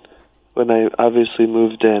musician when I obviously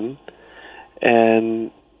moved in,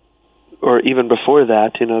 or even before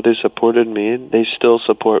that, you know, they supported me. They still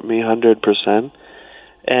support me 100%.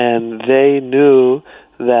 And they knew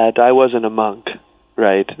that I wasn't a monk,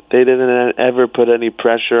 right? They didn't ever put any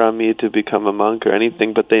pressure on me to become a monk or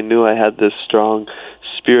anything, but they knew I had this strong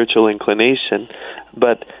spiritual inclination.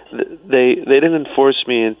 But they didn't force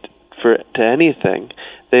me to anything.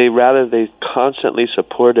 They constantly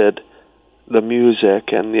supported the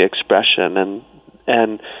music and the expression,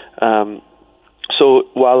 and so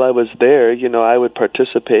while I was there, you know, I would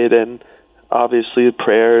participate in obviously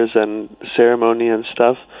prayers and ceremony and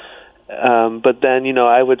stuff, But then,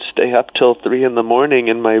 I would stay up till 3 a.m.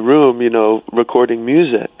 in my room, recording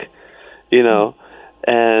music,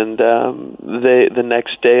 and the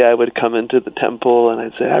next day I would come into the temple and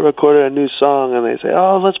I'd say, I recorded a new song, and they'd say,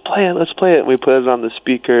 oh, let's play it. And we put it on the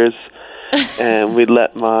speakers and we'd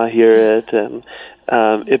let Ma hear it, and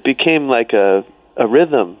it became like a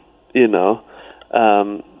rhythm,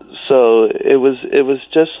 so it was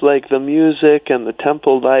just like the music and the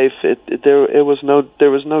temple life. There was no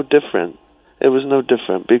different. It was no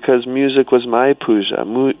different because music was my puja.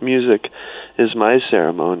 Music is my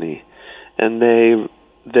ceremony, and they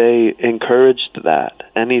encouraged that,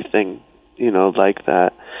 anything like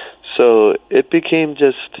that. So it became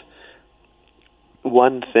just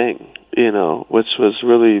one thing, which was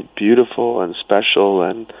really beautiful and special,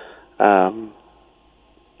 and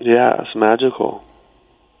it's magical.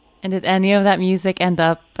 And did any of that music end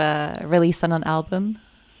up released on an album?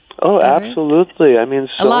 Oh, ever? Absolutely. I mean,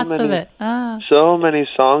 lots of it. So many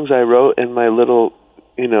songs I wrote in my little,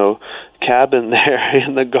 cabin there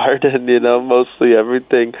in the garden, mostly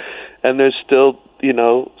everything. And there's still,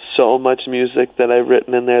 so much music that I've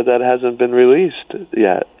written in there that hasn't been released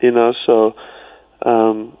yet,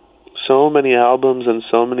 so many albums and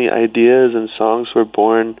so many ideas and songs were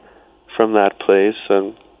born from that place,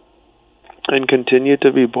 and continue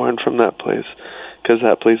to be born from that place, because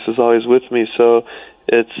that place is always with me. So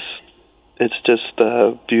it's just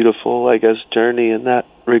a beautiful, I guess, journey in that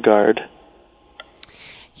regard.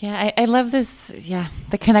 Yeah, I love this. Yeah,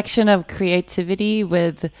 the connection of creativity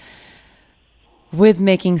with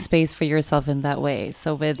making space for yourself in that way.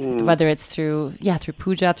 So whether it's through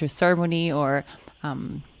puja, through ceremony, or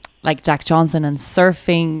like Jack Johnson and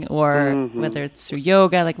surfing, or whether it's through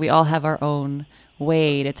yoga, like we all have our own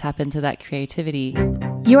way to tap into that creativity.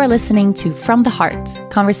 You are listening to From the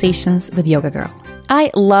Heart, Conversations with Yoga Girl.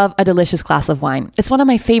 I love a delicious glass of wine. It's one of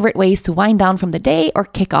my favorite ways to wind down from the day or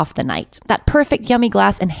kick off the night. That perfect yummy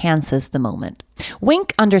glass enhances the moment.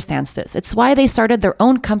 Winc understands this. It's why they started their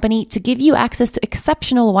own company to give you access to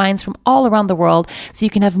exceptional wines from all around the world so you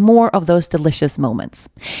can have more of those delicious moments.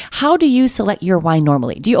 How do you select your wine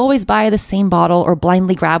normally? Do you always buy the same bottle or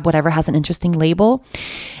blindly grab whatever has an interesting label?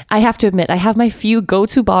 I have to admit, I have my few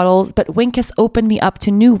go-to bottles, but Winc has opened me up to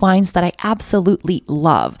new wines that I absolutely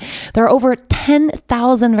love. There are over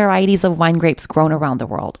 10,000 varieties of wine grapes grown around the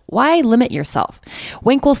world. Why limit yourself?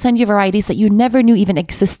 Winc will send you varieties that you never knew even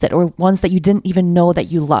existed, or ones that you didn't even know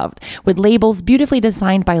that you loved, with labels beautifully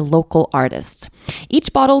designed by local artists.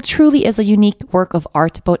 Each bottle truly is a unique work of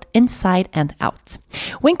art, both inside and out.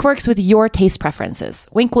 Winc works with your taste preferences.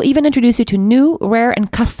 Winc will even introduce you to new, rare,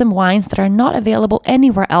 and custom wines that are not available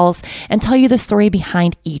anywhere else and tell you the story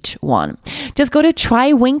behind each one. Just go to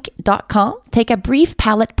trywinc.com, take a brief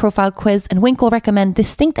palate profile quiz, and Winc will recommend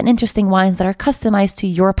distinct and interesting wines that are customized to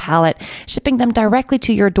your palate, shipping them directly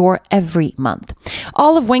to your door every month.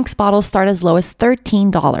 All of Winc's bottles start as low as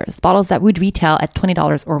 $13, bottles that would retail at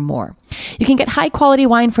 $20 or more. You can get high quality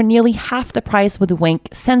wine for nearly half the price with Winc,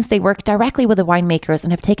 since they work directly with the winemakers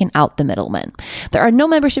and have taken out the middlemen. There are no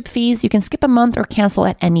membership fees. You can skip a month or cancel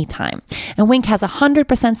at any time. And Winc has a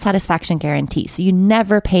 100% satisfaction guarantee, so you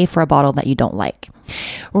never pay for a bottle that you don't like.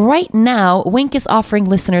 Right now, Winc is offering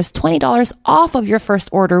listeners $20 off of your first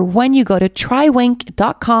order when you go to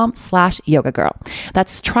trywinc.com/yogagirl.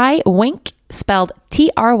 That's trywinc, spelled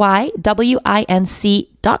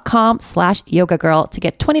trywinc.com/yogagirl to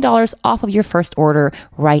get $20 off of your first order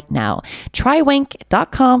right now.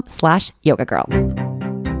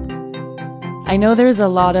 trywinc.com/yogagirl. I know there's a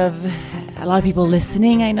lot of people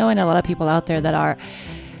listening, and a lot of people out there that are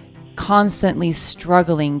constantly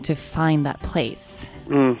struggling to find that place.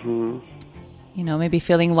 Maybe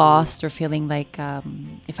feeling lost, or feeling like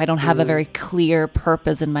if I don't have a very clear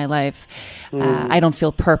purpose in my life, I don't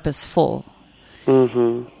feel purposeful.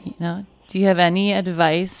 Do you have any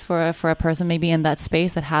advice for a person maybe in that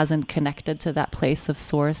space that hasn't connected to that place of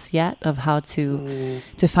source yet, of how to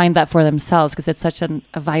find that for themselves? Because it's such a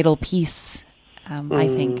vital piece, I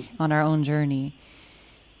think, on our own journey.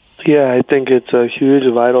 Yeah, I think it's a huge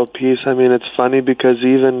vital piece. I mean, it's funny because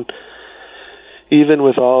even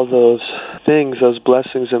with all those things, those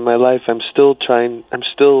blessings in my life, I'm still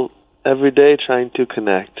every day trying to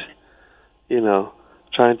connect,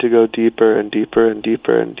 trying to go deeper and deeper and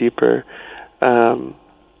deeper and deeper.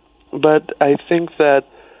 But I think that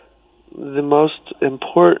the most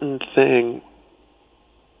important thing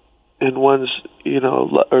in one's,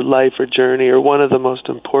 or life or journey, or one of the most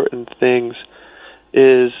important things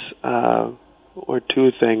is, or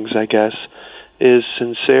two things, I guess, is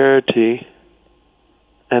sincerity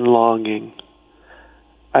and longing.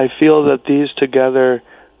 I feel that these together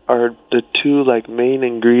are the two like main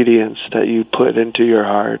ingredients that you put into your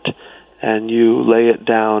heart, and you lay it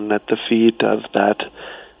down at the feet of that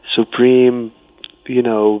supreme,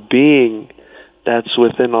 being that's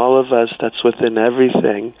within all of us, that's within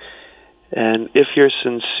everything. And if you're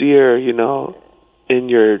sincere, in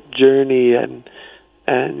your journey and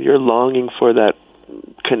you're longing for that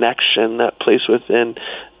connection, that place within,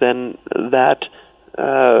 then that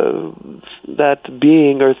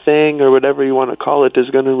being or thing or whatever you want to call it is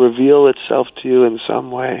going to reveal itself to you in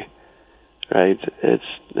some way, right? It's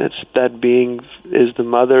that being is the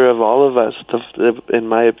mother of all of us. In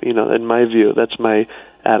my view, that's my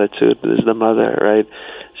attitude, is the mother, right?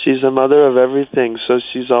 She's the mother of everything, so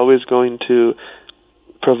she's always going to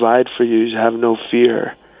provide for you. You have no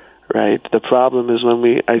fear, right? The problem is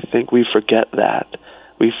when I think we forget that.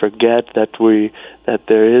 We forget that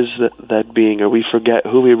there is that being, or we forget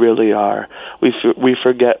who we really are. We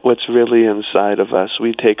forget what's really inside of us.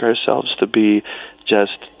 We take ourselves to be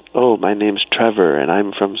just, oh, my name's Trevor, and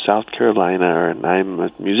I'm from South Carolina, and I'm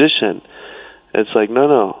a musician. It's like,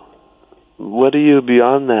 no. What are you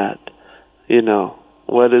beyond that?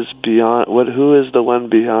 What is beyond? Who is the one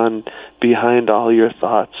behind all your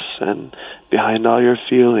thoughts and behind all your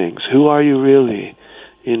feelings? Who are you really?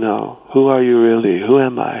 Who are you really? Who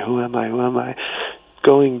am I? Who am I? Who am I?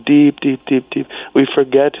 Going deep, deep, deep, deep. We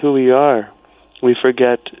forget who we are. We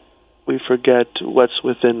forget what's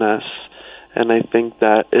within us. And I think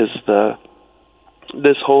that is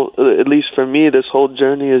this whole, at least for me, this whole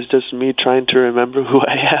journey is just me trying to remember who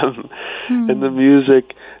I am. And the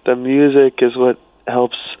music is what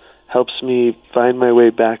helps me find my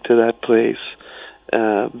way back to that place,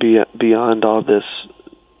 beyond all this,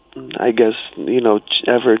 I guess,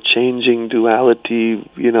 ever-changing duality,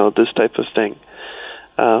 this type of thing.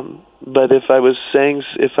 But if I was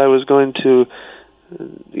going to,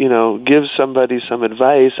 give somebody some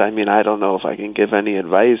advice, I don't know if I can give any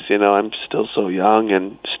advice, I'm still so young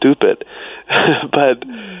and stupid. But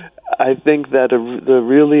I think that the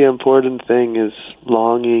really important thing is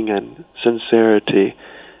longing and sincerity,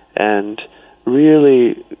 and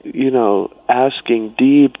really, asking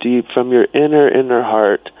deep, deep from your inner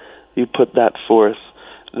heart. You put that forth,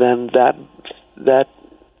 then that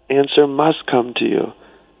answer must come to you,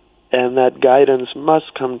 and that guidance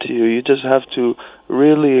must come to you. You just have to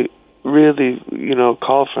really, really,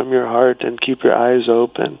 call from your heart and keep your eyes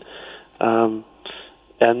open, and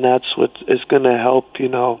that's what is going to help you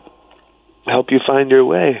find your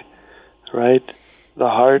way, right? The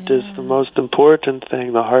heart is the most important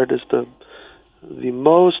thing. The heart is the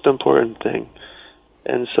most important thing,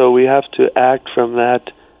 and so we have to act from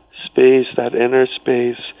that space, that inner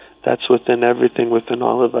space that's within everything, within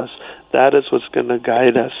all of us. That is what's going to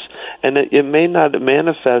guide us. And it may not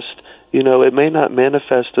manifest, it may not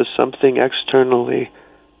manifest as something externally,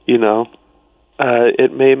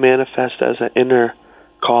 it may manifest as an inner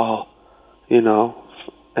call, an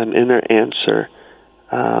inner answer,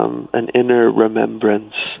 an inner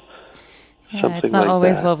remembrance, something it's not like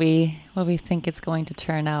always that. what we think it's going to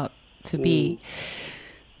turn out to be.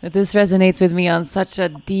 But this resonates with me on such a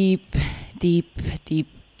deep, deep, deep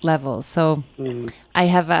level. So I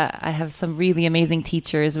have some really amazing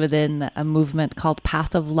teachers within a movement called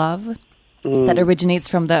Path of Love that originates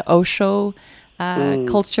from the Osho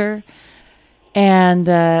culture. And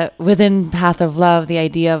within Path of Love, the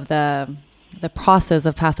idea of the process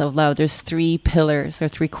of Path of Love, there's 3 pillars or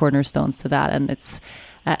 3 cornerstones to that. And it's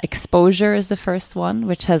exposure is the first one,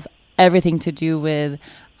 which has everything to do with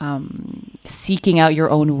seeking out your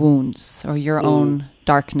own wounds or your own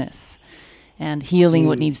darkness and healing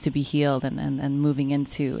what needs to be healed, and moving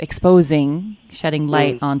into exposing, shedding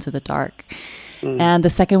light onto the dark. And the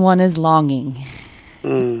second one is longing.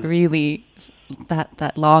 Really,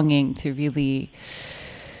 that longing to really,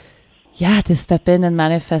 to step in and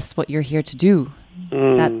manifest what you're here to do.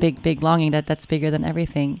 That big longing that's bigger than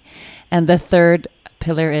everything. And the third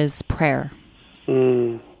pillar is prayer.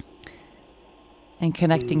 And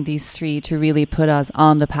connecting these 3 to really put us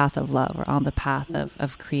on the path of love, or on the path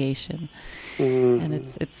of creation. And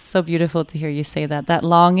it's so beautiful to hear you say that. That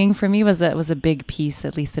longing for me was a big piece,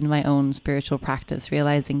 at least in my own spiritual practice,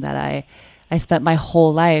 realizing that I spent my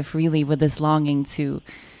whole life really with this longing to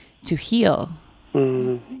heal.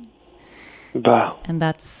 Wow. And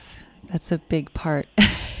that's a big part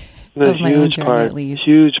The of my own journey, at least.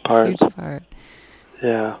 Huge part. Huge part.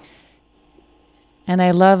 Yeah. And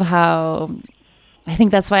I love how, I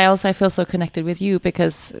think that's why I feel so connected with you,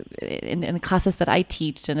 because in the classes that I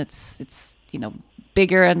teach, and it's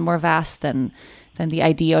bigger and more vast than the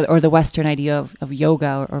idea or the Western idea of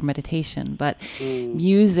yoga or meditation, but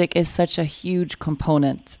music is such a huge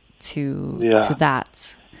component to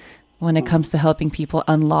that. when it comes to helping people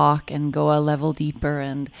unlock and go a level deeper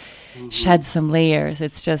and shed some layers.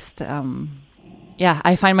 It's just,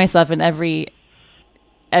 I find myself in every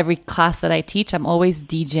class that I teach, I'm always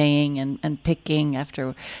DJing and picking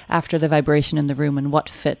after the vibration in the room and what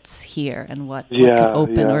fits here and what could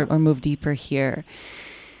open or move deeper here.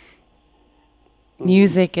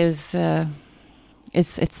 Music is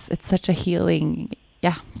it's such a healing.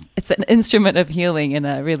 Yeah, it's an instrument of healing in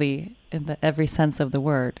every sense of the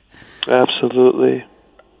word. Absolutely.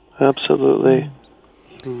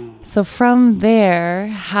 So from there,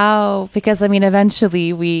 because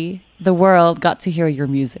eventually the world got to hear your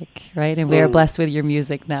music, right? And we are blessed with your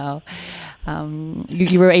music now.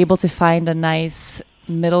 You were able to find a nice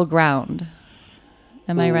middle ground.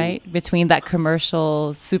 Am I right? Between that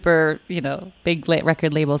commercial, super, big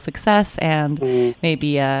record label success and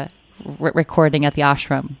maybe recording at the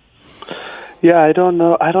ashram. Yeah, I don't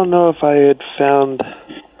know if I had found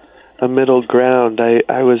a middle ground.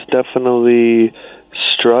 I was definitely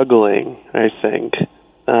struggling, I think,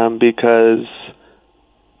 because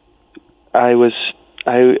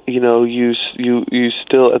you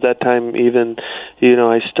still at that time, even,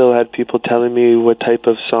 I still had people telling me what type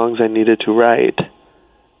of songs I needed to write,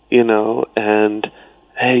 and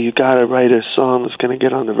hey, you got to write a song that's going to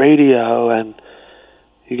get on the radio, and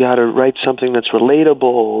you got to write something that's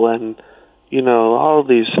relatable, and all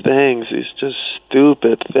these things, these just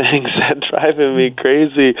stupid things that driving me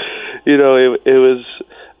crazy. It was,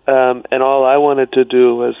 and all I wanted to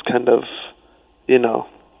do was kind of,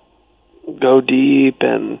 go deep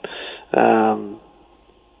and,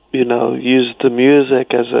 use the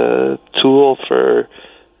music as a tool for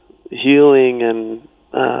healing, and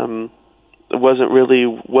wasn't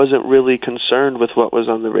really concerned with what was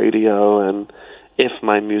on the radio and if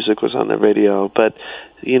my music was on the radio. But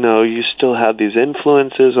you still have these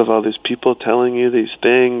influences of all these people telling you these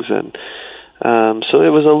things, and so it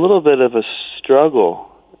was a little bit of a struggle.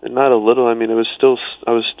 Not a little, I was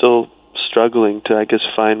still struggling to, I guess,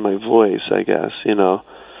 find my voice, I guess,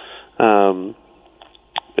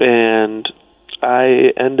 and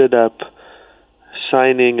I ended up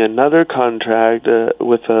signing another contract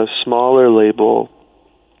with a smaller label,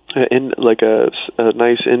 in like a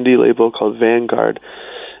nice indie label called Vanguard,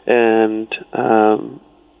 and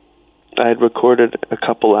I had recorded a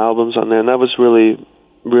couple albums on there, and that was really,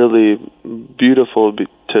 really beautiful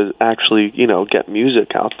to actually, get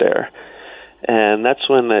music out there. And that's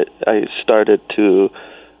when I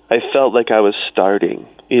felt like I was starting,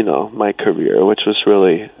 my career, which was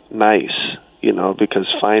really nice, because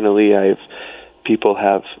finally people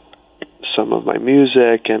have some of my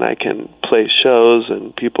music, and I can play shows,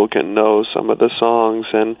 and people can know some of the songs,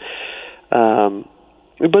 and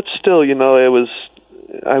but still, I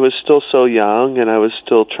was still so young, and I was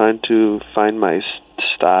still trying to find my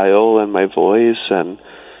style and my voice, and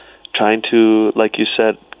trying to, like you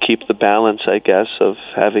said, keep the balance, I guess, of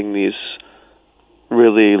having these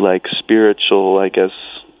really spiritual, I guess,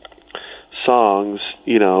 songs,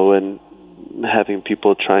 and having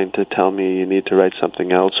people trying to tell me you need to write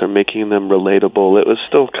something else or making them relatable. It was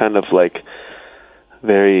still kind of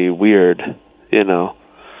very weird, Well,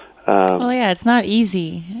 yeah, it's not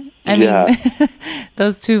easy. I mean,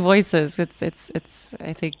 those two voices, it's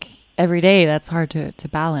I think every day that's hard to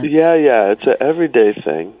balance. Yeah, it's an everyday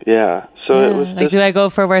thing. Yeah. So it was do I go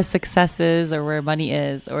for where success is or where money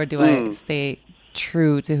is, or do I stay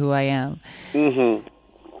true to who I am? Mm-hmm.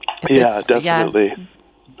 Definitely. Yeah,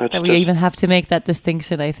 that we even have to make that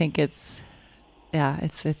distinction. I think it's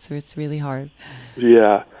really hard.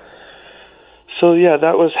 Yeah. So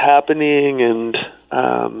that was happening, and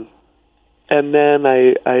then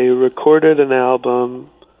I recorded an album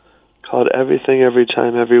called Everything Every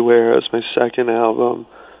Time Everywhere. It was my second album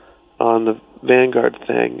on the Vanguard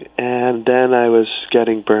thing, and then I was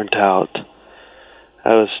getting burnt out.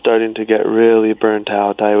 I was starting to get really burnt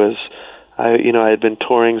out. I had been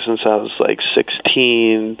touring since I was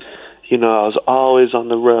 16. I was always on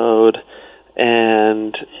the road,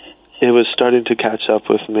 and it was starting to catch up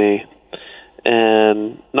with me.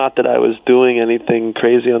 And not that I was doing anything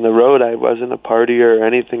crazy on the road. I wasn't a partier or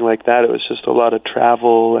anything like that. It was just a lot of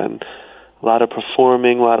travel and a lot of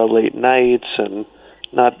performing, a lot of late nights, and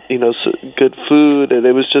not, good food. And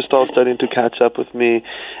it was just all starting to catch up with me.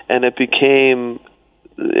 And it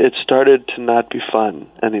started to not be fun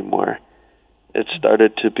anymore. It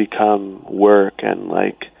started to become work, and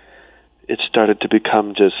it started to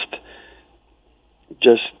become just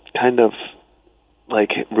kind of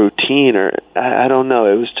routine, or I don't know.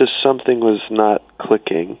 It was just something was not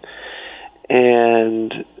clicking.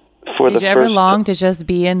 And Did you ever long to just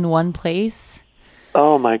be in one place?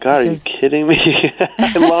 Oh my God, are you kidding me?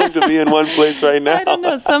 I long to be in one place right now. I don't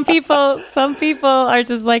know. Some people are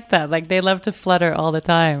just like that. Like they love to flutter all the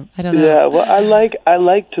time. I don't know. Yeah, well, I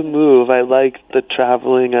like to move. I like the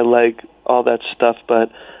traveling. I like all that stuff.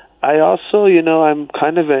 But I also, I'm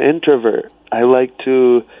kind of an introvert. I like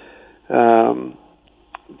to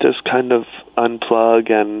just kind of unplug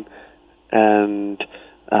and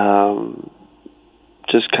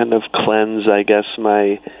just kind of cleanse, I guess,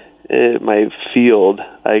 my field,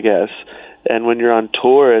 I guess. And when you're on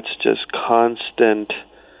tour, it's just constant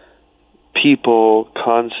people,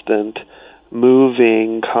 constant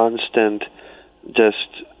moving, constant, just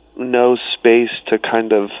no space to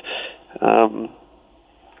kind of,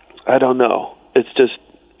 I don't know. It's just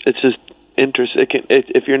interesting.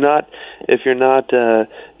 If you're not,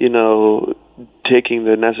 taking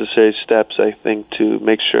the necessary steps, I think, to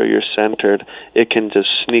make sure you're centered, it can just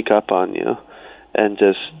sneak up on you, and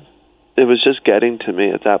it was just getting to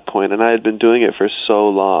me at that point. And I had been doing it for so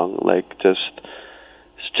long, like just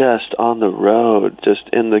on the road, just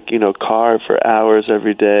in the car for hours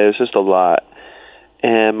every day. It was just a lot,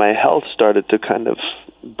 and my health started to kind of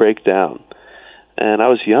break down. And I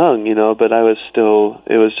was young, but I was still.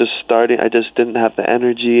 It was just starting. I just didn't have the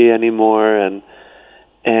energy anymore, and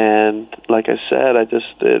like I said, I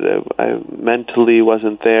mentally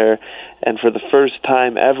wasn't there. And for the first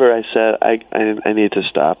time ever, I said, I need to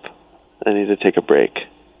stop. I need to take a break.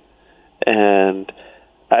 And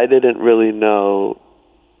I didn't really know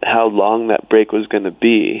how long that break was going to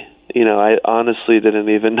be. I honestly didn't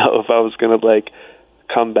even know if I was going to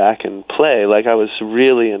come back and play. Like I was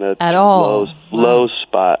really in a low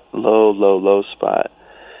spot.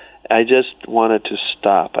 I just wanted to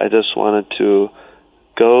stop. I just wanted to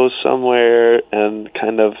go somewhere and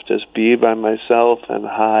kind of just be by myself and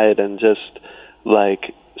hide and just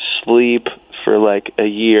sleep for a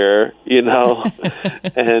year,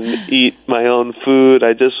 and eat my own food.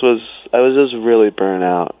 I was just really burnt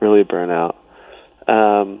out.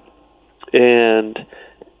 And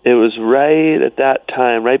it was right at that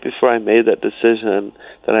time, right before I made that decision,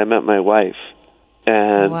 that I met my wife.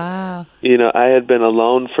 And, wow. I had been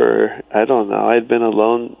alone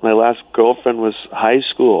my last girlfriend was high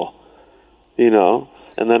school,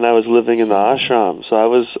 and then I was living in the ashram. So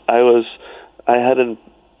I hadn't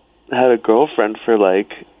had a girlfriend for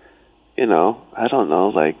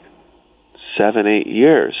 7-8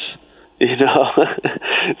 years,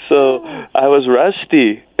 so I was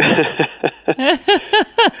rusty.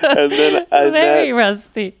 And then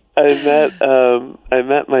rusty. I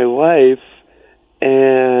met my wife,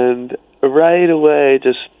 and right away,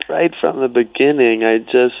 just right from the beginning, I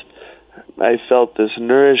felt this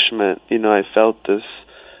nourishment. I felt this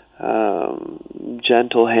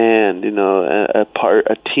gentle hand. A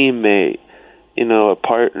teammate. A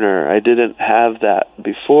partner. I didn't have that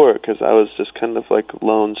before because I was just kind of like a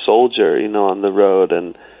lone soldier, on the road,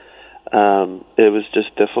 and it was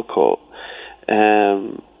just difficult.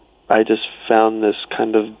 And I just found this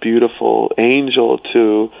kind of beautiful angel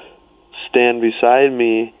to stand beside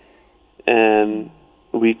me, and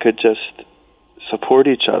we could just support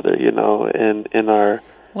each other, in our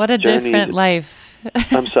what a journey. Different life.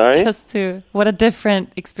 I'm sorry? What a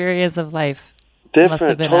different experience of life.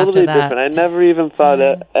 Different, totally different. I never even thought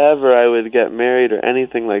ever I would get married or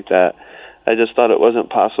anything like that. I just thought it wasn't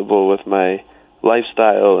possible with my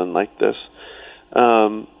lifestyle and like this.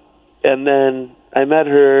 And then I met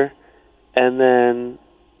her, and then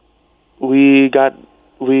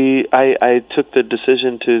I took the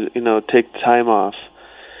decision to, take time off.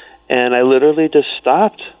 And I literally just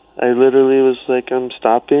stopped. I literally was like, I'm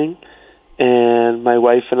stopping. And my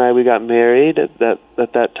wife and I, we got married at that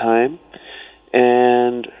time.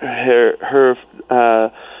 And her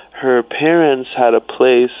parents had a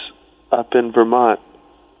place up in Vermont,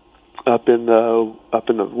 up in the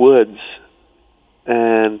woods,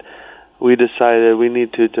 and we decided we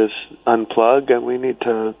need to just unplug and we need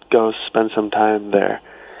to go spend some time there.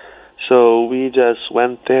 So we just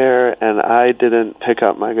went there, and I didn't pick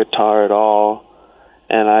up my guitar at all,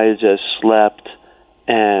 and I just slept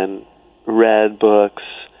and read books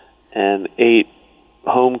and ate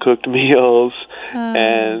home-cooked meals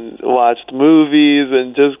and watched movies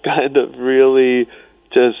and just kind of really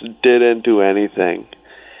just didn't do anything.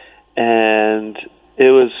 And it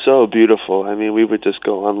was so beautiful. I mean, we would just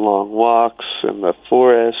go on long walks in the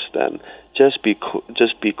forest and just be quiet,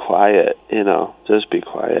 just be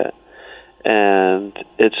quiet. And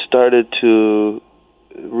it started to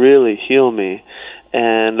really heal me.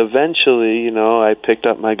 And eventually, I picked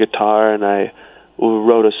up my guitar and I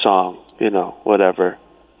wrote a song, whatever.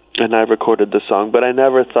 and I recorded the song. But I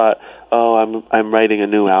never thought, oh, I'm writing a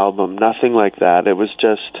new album. Nothing like that. It was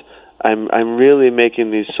just, I'm really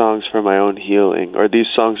making these songs for my own healing, or these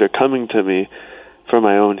songs are coming to me for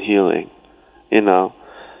my own healing, you know.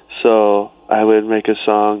 So I would make a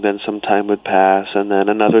song, then some time would pass, and then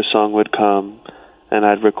another song would come, and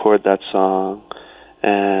I'd record that song,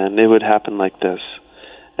 and it would happen like this.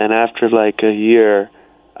 And after like a year,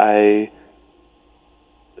 I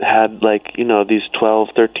had like, you know, these 12,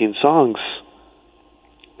 13 songs.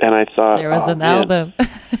 And I thought, there was an album.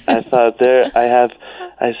 I thought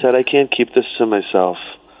I said, I can't keep this to myself.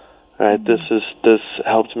 Right? This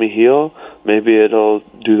helped me heal. Maybe it'll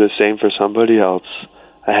do the same for somebody else.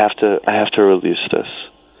 I have to release this.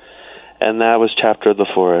 And that was Chapter of the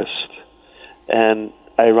Forest. And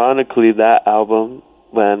ironically, that album,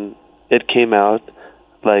 when it came out,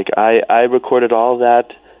 like I recorded all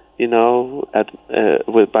that, you know,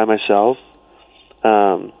 by myself.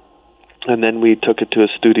 And then we took it to a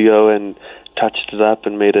studio and touched it up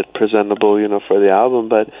and made it presentable, you know, for the album.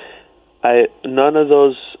 But none of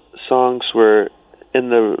those songs were in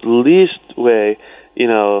the least way, you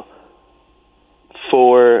know,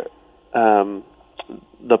 for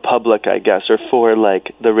the public, I guess, or for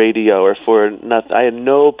like the radio, or for nothing. I had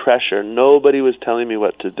no pressure. Nobody was telling me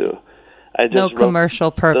what to do. I just no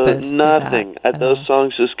commercial purpose. Nothing. Those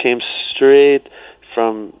songs just came straight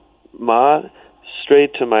from Ma,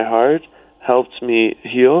 straight to my heart, helped me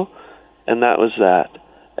heal, and that was that.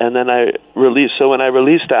 And then so when I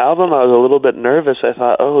released the album, I was a little bit nervous. I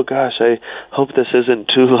thought, oh gosh, I hope this isn't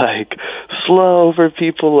too like slow for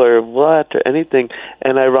people or what or anything.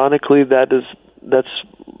 And ironically, that's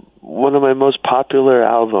one of my most popular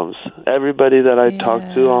albums. Everybody that I talk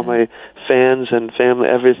to, all my fans and family,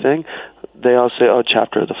 everything, they all say, oh,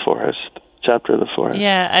 Chapter of the Forest. Chapter of the Forest.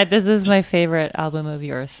 Yeah, this is my favorite album of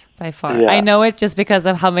yours by far. Yeah. I know it just because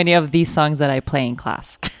of how many of these songs that I play in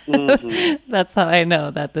class. Mm-hmm. That's how I know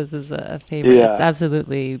that this is a favorite. Yeah. It's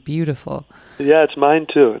absolutely beautiful. Yeah, it's mine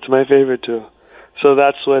too. It's my favorite too. So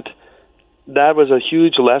that was a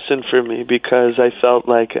huge lesson for me, because I felt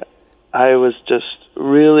like I was just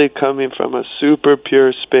really coming from a super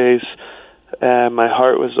pure space, and my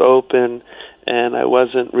heart was open, and I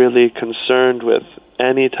wasn't really concerned with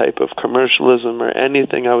any type of commercialism or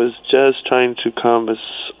anything. I was just trying to come as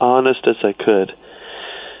honest as I could.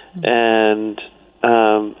 Mm-hmm. And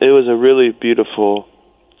it was a really beautiful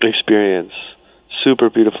experience, super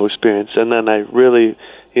beautiful experience. And then I really,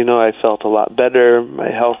 you know, I felt a lot better. My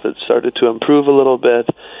health had started to improve a little bit,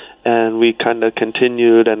 and we kind of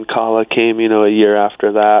continued, and Kala came, you know, a year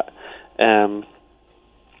after that. And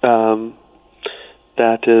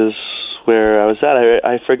that is where I was at.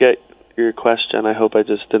 I forget your question. I hope I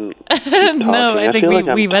just didn't keep talking. No, I think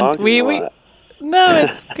we went. No,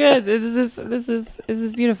 it's good. This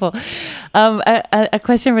is beautiful. A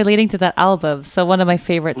question relating to that album. So one of my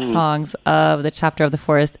favorite songs of the Chapter of the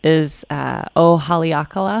Forest is "O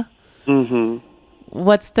Haleakala." Mm-hmm.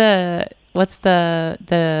 What's the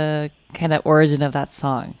kind of origin of that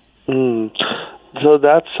song? So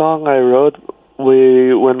that song I wrote,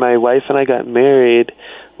 when my wife and I got married,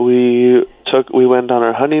 we went on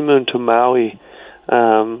our honeymoon to Maui,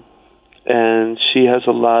 and she has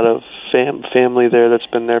a lot of family there that's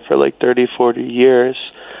been there for like 30, 40 years.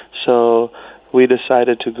 So we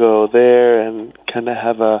decided to go there and kind of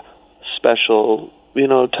have a special, you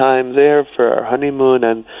know, time there for our honeymoon.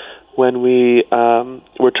 And when we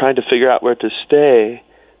were trying to figure out where to stay,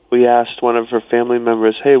 we asked one of her family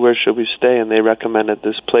members, hey, where should we stay? And they recommended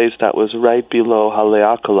this place that was right below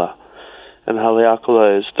Haleakala. And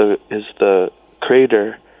Haleakala is the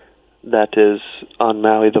crater that is on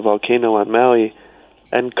Maui, the volcano on Maui.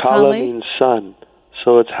 And Kala means sun,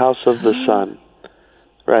 so it's House of the Sun,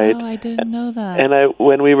 right? Oh, I didn't know that. And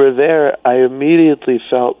when we were there, I immediately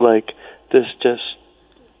felt like this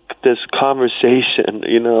conversation,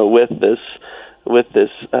 you know, with this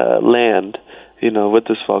land, you know, with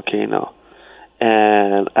this volcano.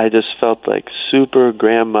 And I just felt like super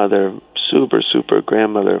grandmother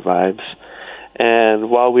vibes. And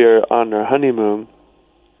while we were on our honeymoon,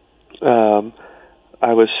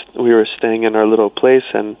 we were staying in our little place,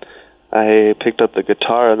 and I picked up the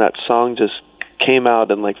guitar, and that song just came out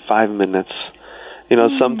in like 5 minutes. You know,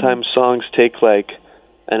 sometimes songs take like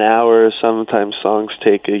an hour, sometimes songs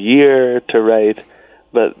take a year to write,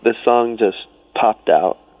 but the song just popped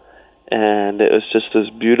out. And it was just this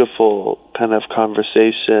beautiful kind of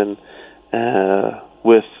conversation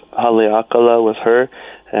with Haleakala, with her,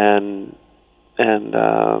 and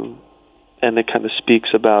it kind of speaks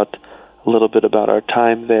about a little bit about our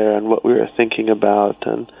time there and what we were thinking about.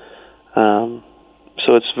 And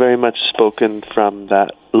So it's very much spoken from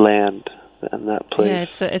that land and that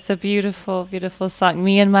place. Yeah, it's a beautiful, beautiful song.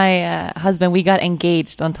 Me and my husband, we got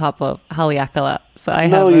engaged on top of Haleakala. So I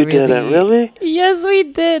have No, you didn't, really? Yes, we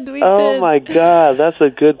did. We did. Oh my God, that's a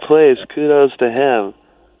good place. Kudos to him.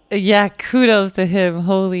 Yeah, kudos to him.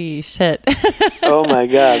 Holy shit. Oh my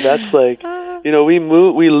God, that's like,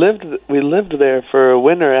 we lived there for a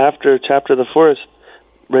winter after Chapter of the Forest,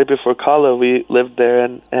 right before Kala. We lived there,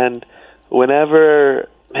 and whenever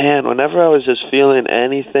I was just feeling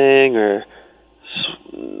anything, or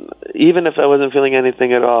even if I wasn't feeling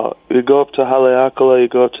anything at all, you go up to Haleakala, you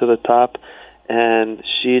go up to the top, and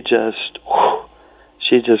she just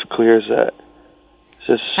clears it. It's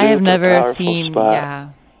just I have never seen. Spot. Yeah,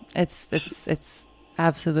 it's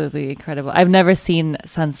absolutely incredible. I've never seen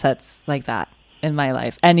sunsets like that in my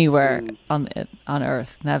life anywhere on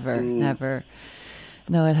Earth. Never.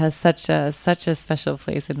 No, it has such a special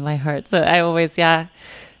place in my heart. So I always,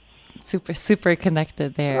 super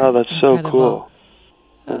connected there. Oh, that's incredible. So cool.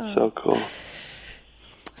 That's so cool.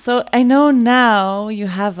 So I know now you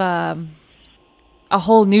have a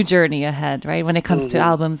whole new journey ahead, right? When it comes to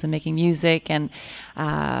albums and making music, and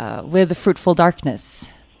with the Fruitful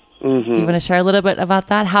Darkness. Mm-hmm. Do you want to share a little bit about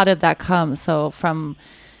that? How did that come? So from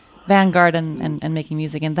Vanguard and making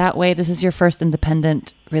music in that way, this is your first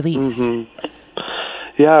independent release. Mm-hmm.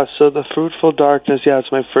 Yeah, so the Fruitful Darkness,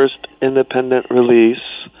 it's my first independent release,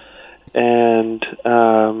 and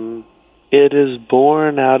it is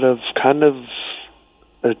born out of kind of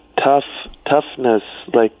a toughness,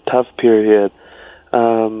 like tough period.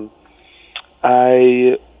 The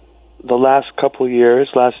last couple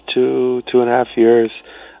years, last two and a half years,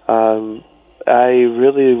 I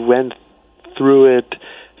really went through it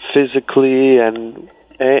physically and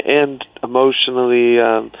emotionally.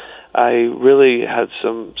 I really had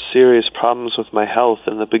some serious problems with my health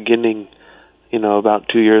in the beginning, about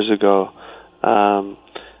 2 years ago.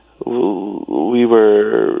 We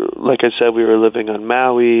were, like I said, we were living on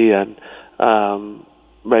Maui, and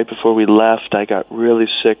right before we left, I got really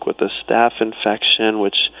sick with a staph infection,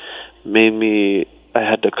 which made I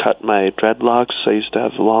had to cut my dreadlocks. I used to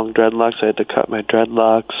have long dreadlocks. I had to cut my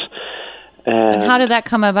dreadlocks. And how did that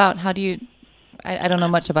come about? How do you... I don't know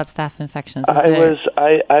much about staph infections. We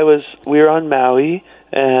were on Maui,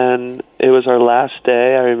 and it was our last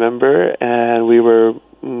day, I remember, and we were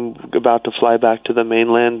about to fly back to the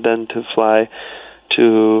mainland, then to fly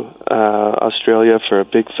to Australia for a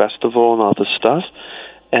big festival and all this stuff,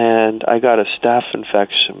 and I got a staph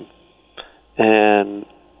infection. And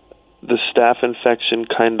the staph infection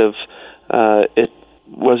kind of, it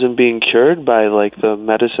wasn't being cured by like the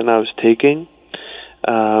medicine I was taking.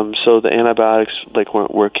 So the antibiotics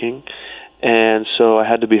weren't working, and so I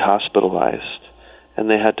had to be hospitalized, and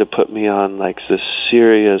they had to put me on this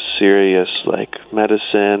serious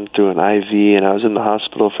medicine through an IV, and I was in the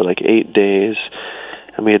hospital for 8 days,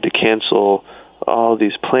 and we had to cancel all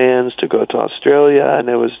these plans to go to Australia, and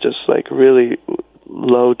it was just really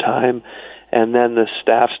low time. And then the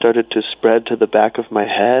staph started to spread to the back of my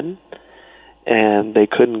head, and they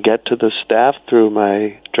couldn't get to the staph through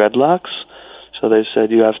my dreadlocks. So they said,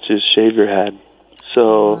 you have to shave your head.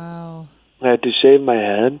 So wow. I had to shave my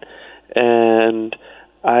head, and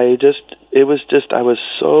I was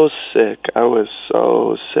so sick. I was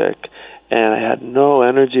so sick, and I had no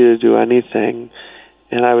energy to do anything.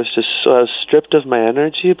 And I was stripped of my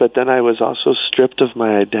energy, but then I was also stripped of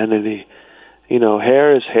my identity.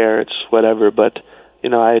 Hair is hair, it's whatever, but,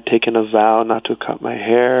 I had taken a vow not to cut my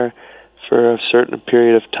hair for a certain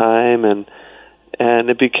period of time, and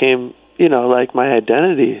it became my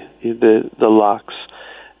identity, the locks,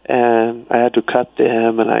 and I had to cut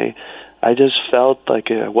them, and I just felt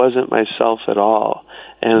like I wasn't myself at all,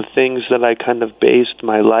 and things that I kind of based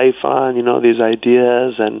my life on, these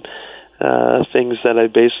ideas and things that I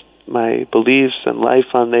based my beliefs and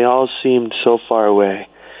life on, they all seemed so far away,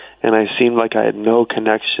 and I seemed like I had no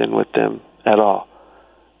connection with them at all,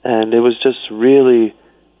 and it was just really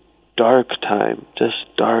dark time,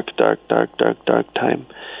 just dark time.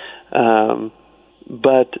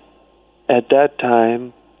 But at that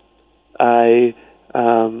time, I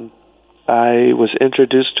was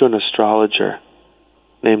introduced to an astrologer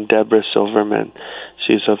named Deborah Silverman.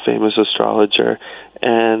 She's a famous astrologer,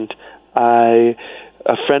 and a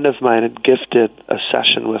friend of mine had gifted a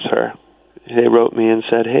session with her. They wrote me and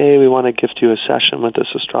said, hey, we want to gift you a session with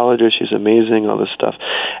this astrologer. She's amazing, all this stuff.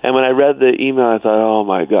 And when I read the email, I thought, oh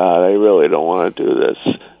my God, I really don't want to do this.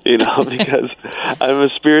 Because I'm a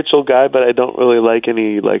spiritual guy, but I don't really like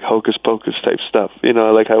any hocus pocus type stuff. I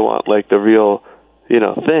want the real,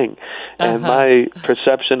 thing. And my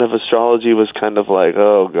perception of astrology was kind of like,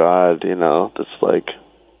 oh God, that's like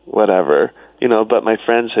whatever, but my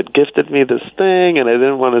friends had gifted me this thing and I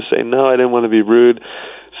didn't want to say no. I didn't want to be rude.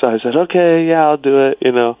 So I said, okay, yeah, I'll do it,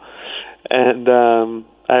 And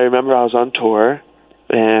I remember I was on tour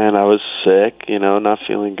and I was sick, not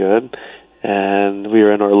feeling good. And we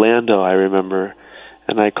were in Orlando, I remember.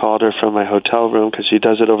 And I called her from my hotel room because she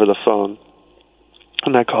does it over the phone.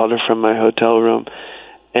 And I called her from my hotel room,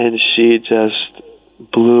 and she just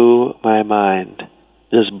blew my mind.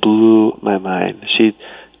 Just blew my mind. She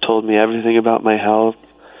told me everything about my health.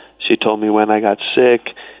 She told me when I got sick.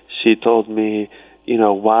 She told me,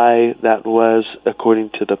 why that was according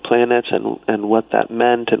to the planets and what that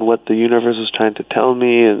meant and what the universe was trying to tell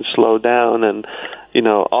me and slow down and,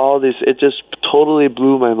 all this. It just totally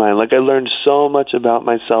blew my mind. Like I learned so much about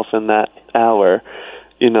myself in that hour,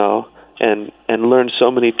 and learned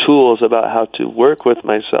so many tools about how to work with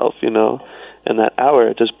myself, in that hour.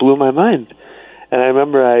 It just blew my mind. And I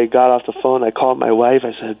remember I got off the phone, I called my wife,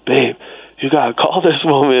 I said, babe, you got to call this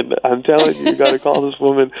woman. I'm telling you, you got to call this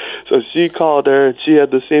woman. So she called her, and she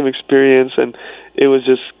had the same experience, and it was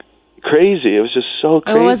just crazy. It was just so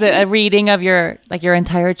crazy. What was it, a reading of your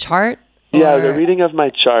entire chart? Yeah, the reading of my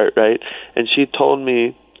chart, right? And she told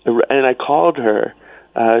me, and I called her.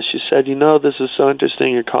 She said, this is so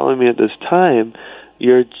interesting. You're calling me at this time.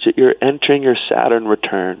 You're entering your Saturn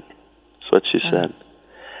return. That's what she said.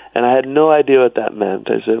 And I had no idea what that meant.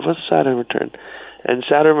 I said, what's Saturn return? And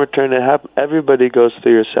Saturn return, everybody goes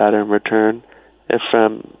through your Saturn return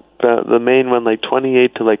from the main one, like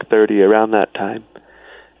 28 to like 30, around that time.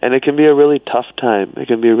 And it can be a really tough time.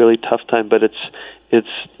 But it's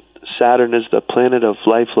Saturn is the planet of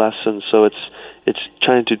life lessons, so it's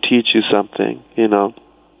trying to teach you something,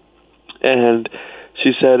 And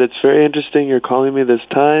she said, it's very interesting you're calling me this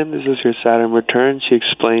time. This is your Saturn return. She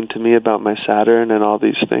explained to me about my Saturn and all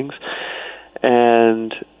these things.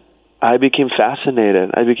 And I became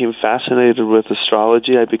fascinated. I became fascinated with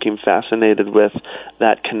astrology. I became fascinated with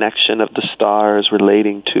that connection of the stars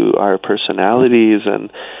relating to our personalities,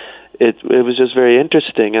 and it was just very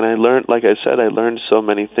interesting. And I learned, like I said, I learned so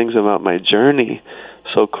many things about my journey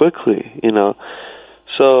so quickly,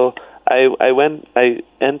 So I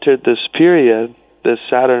entered this period, this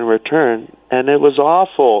Saturn return, and it was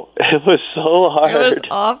awful. It was so hard. It was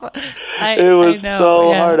awful. I know,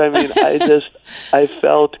 so hard. I mean, I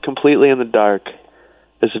felt completely in the dark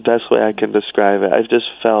is the best way I can describe it. I just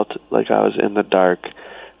felt like I was in the dark.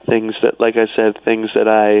 Things that, like I said, things that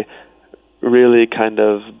I really kind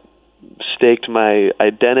of staked my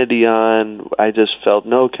identity on, I just felt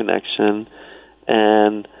no connection,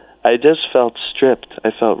 and I just felt stripped.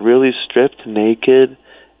 I felt really stripped, naked,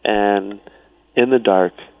 and in the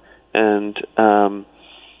dark. And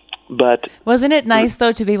but wasn't it nice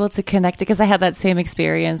though to be able to connect it? Because I had that same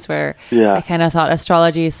experience where I kind of thought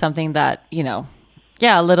astrology is something that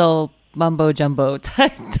a little mumbo jumbo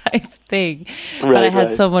type thing. Right, but I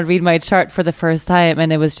had someone read my chart for the first time,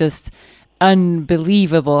 and it was just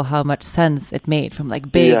unbelievable how much sense it made from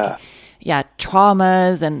like big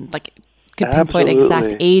traumas, and like could pinpoint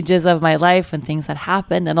exact ages of my life when things had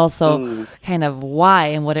happened, and also kind of why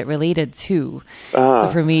and what it related to. So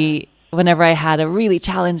for me, whenever I had a really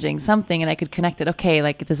challenging something and I could connect it, okay,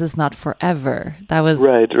 like this is not forever. That was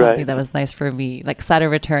something that was nice for me. Like Saturn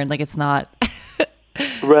return, like it's not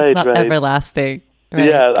it's not everlasting. Right?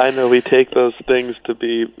 Yeah, I know. We take those things to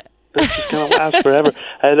be it's just going to last forever.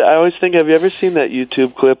 I always think, have you ever seen that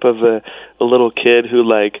YouTube clip of a little kid who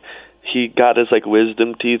like he got his like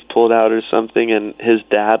wisdom teeth pulled out or something, and his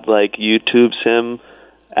dad like YouTubes him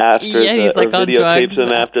after he's like or videotapes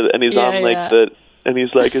him after, and he's on like and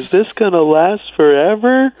he's like, "Is this gonna last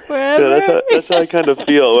forever?" Forever. That's how I kind of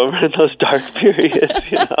feel when we're in those dark periods,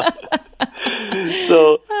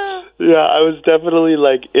 So I was definitely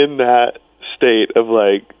like in that state of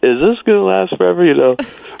like, is this gonna last forever?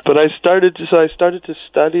 But I started to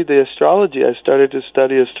study the astrology. I started to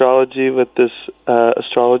study astrology with this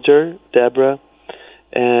astrologer, Deborah,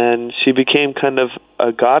 and she became kind of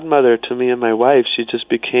a godmother to me and my wife. She just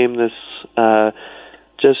became this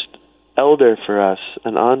just elder for us,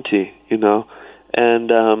 an auntie,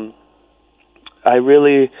 and I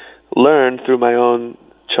really learned through my own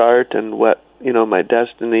chart and what my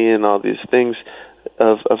destiny and all these things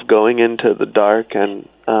of going into the dark and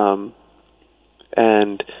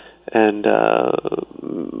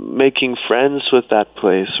making friends with that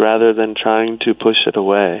place rather than trying to push it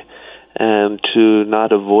away, and to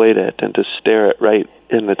not avoid it and to stare it right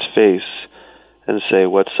in its face and say,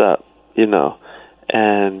 "What's up?"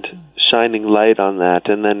 and shining light on that,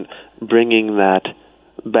 and then bringing that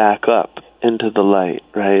back up into the light,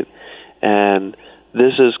 right? And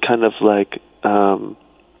this is kind of like,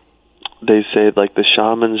 they say, like the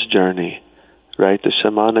shaman's journey, right? The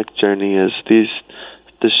shamanic journey is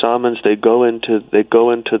the shamans, they go into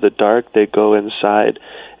the dark, they go inside,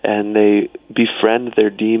 and they befriend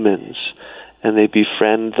their demons, and they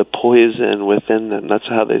befriend the poison within them. That's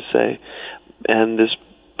how they say. And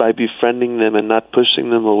by befriending them and not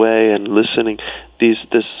pushing them away and listening, this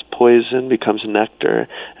poison becomes nectar,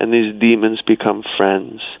 and these demons become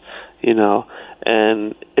friends,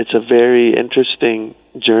 and it's a very interesting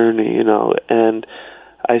journey, and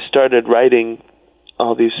I started writing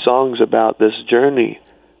all these songs about this journey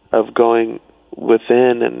of going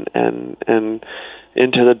within and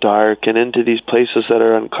into the dark and into these places that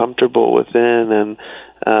are uncomfortable within, and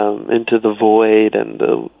into the void and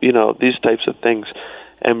these types of things,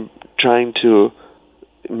 and trying to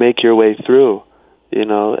make your way through,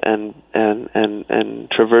 and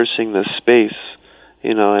traversing this space,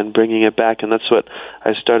 and bringing it back. And that's what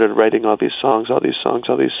I started writing all these songs.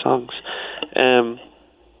 And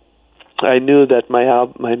I knew that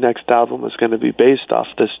my next album was going to be based off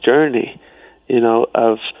this journey,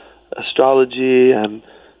 of astrology and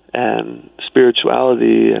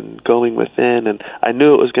spirituality and going within. And I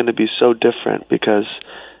knew it was going to be so different because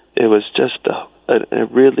it was just a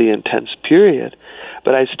really intense period.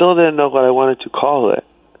 But I still didn't know what I wanted to call it.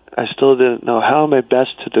 I still didn't know how am I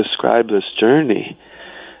best to describe this journey,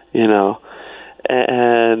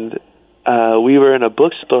 And we were in a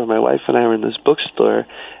bookstore. My wife and I were in this bookstore,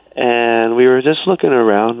 and we were just looking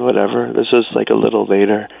around, whatever. This was like a little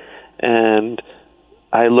later. And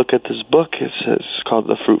I look at this book. It's called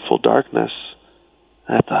The Fruitful Darkness.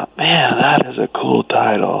 And I thought, man, that is a cool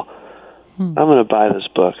title. I'm going to buy this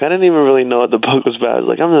book. I didn't even really know what the book was about. I was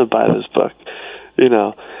like, I'm going to buy this book,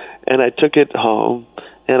 And I took it home,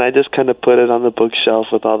 and I just kind of put it on the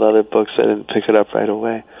bookshelf with all the other books. I didn't pick it up right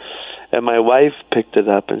away. And my wife picked it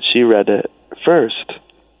up, and she read it first.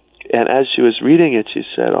 And as she was reading it, she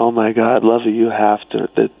said, oh, my God, Lovey, you have to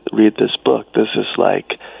read this book. This is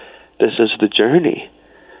the journey.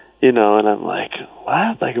 And I'm like,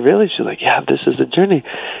 what? Like, really? She's like, yeah, this is the journey.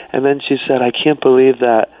 And then she said, I can't believe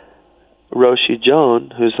that Roshi Joan,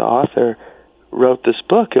 who's the author, wrote this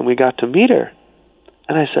book, and we got to meet her.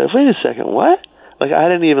 And I said, wait a second, what? Like, I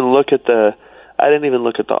didn't even look at the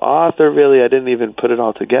author, really. I didn't even put it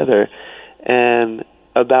all together. And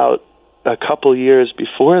about a couple years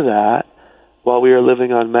before that, while we were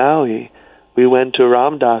living on Maui, we went to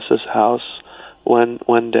Ram Dass's house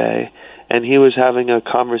one day, and he was having a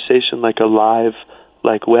conversation, like a live,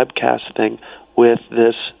 like webcast thing, with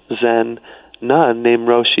this Zen nun named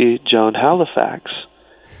Roshi Joan Halifax.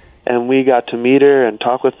 And we got to meet her and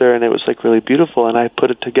talk with her, and it was like really beautiful. And I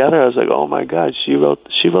put it together. I was like, oh my God, she wrote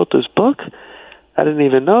this book? I didn't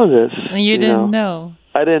even know this. You didn't know?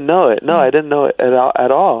 I didn't know it. No, I didn't know it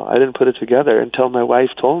at all. I didn't put it together until my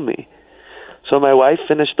wife told me. So my wife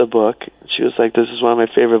finished the book. She was like, this is one of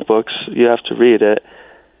my favorite books. You have to read it.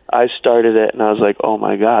 I started it, and I was like, oh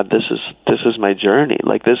my God, this is my journey.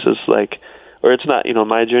 Like, this is like, or it's not,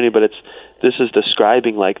 my journey, but this is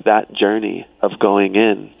describing like that journey of going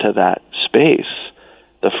into that space,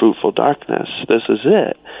 the fruitful darkness. This is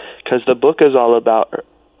it. Because the book is all about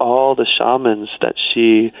all the shamans that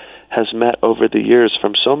she has met over the years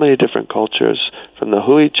from so many different cultures, from the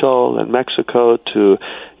Huichol in Mexico to,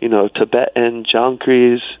 Tibetan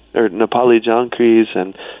Jankris or Nepali Jankris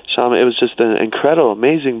and shaman. It was just an incredible,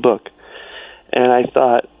 amazing book. And I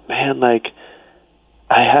thought, man, like,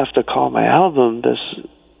 I have to call my album The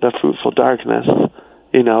Fruitful Darkness,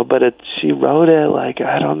 but she wrote it, like,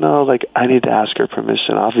 I don't know, like, I need to ask her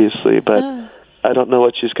permission, obviously, but I don't know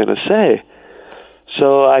what she's going to say.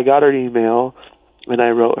 So I got her email, and I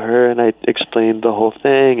wrote her, and I explained the whole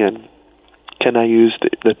thing, and can I use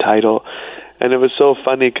the title? And it was so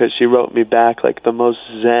funny because she wrote me back, like, the most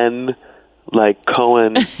zen, like,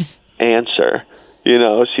 koan answer.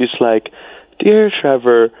 She's like, Dear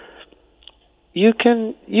Trevor, you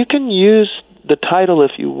can use the title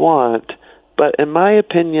if you want, but in my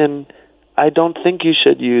opinion, I don't think you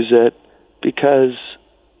should use it because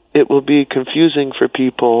it will be confusing for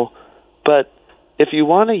people. But if you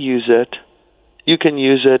want to use it, you can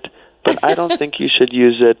use it, but I don't think you should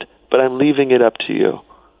use it, but I'm leaving it up to you.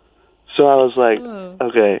 So I was like,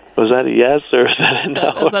 okay, was that a yes or was that a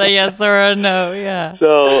no? Was that a yes or a no? Yeah.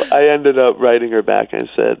 So I ended up writing her back and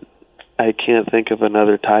said, I can't think of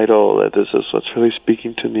another title. This is what's really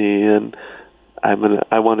speaking to me, and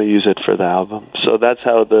I want to use it for the album. So that's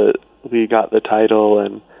how we got the title,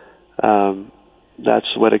 and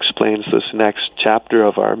that's what explains this next chapter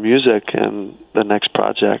of our music and the next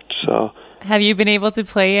project. So Have you been able to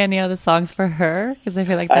play any of the songs for her? Because I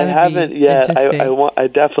feel like that I would haven't be yet. interesting. I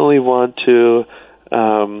definitely want to,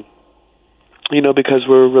 because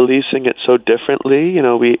we're releasing it so differently.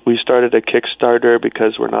 We started a Kickstarter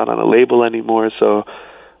because we're not on a label anymore, so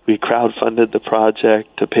we crowdfunded the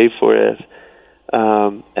project to pay for it.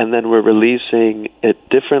 And then we're releasing it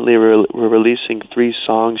differently. We're releasing 3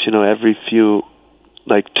 songs, every 2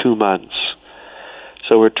 months.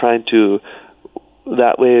 So we're trying to,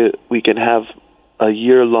 that way we can have a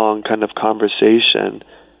year-long kind of conversation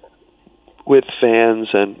with fans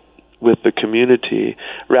and with the community,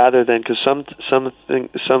 rather than, because sometimes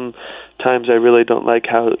I really don't like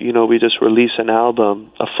how, we just release an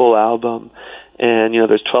album, a full album, and,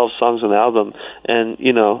 there's 12 songs on the album, and,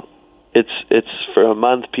 it's for a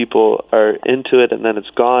month, people are into it, and then it's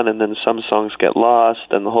gone, and then some songs get lost,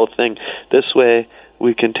 and the whole thing. This way,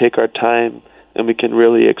 we can take our time, and we can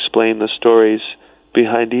really explain the stories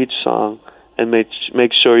behind each song, and make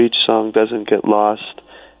sure each song doesn't get lost,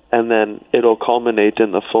 and then it'll culminate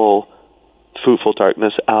in the full Fruitful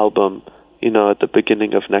Darkness album, at the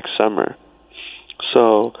beginning of next summer.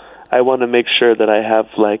 So I want to make sure that I have,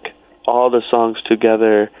 all the songs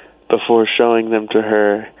together before showing them to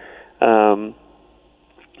her.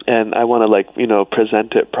 And I want to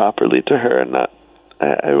present it properly to her, and not.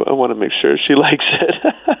 I want to make sure she likes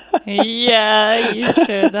it. Yeah, you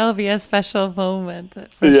should. That'll be a special moment.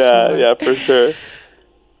 For sure. Yeah, for sure.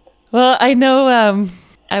 Well, I know.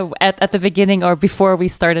 At the beginning, or before we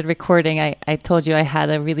started recording, I told you I had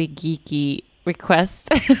a really geeky request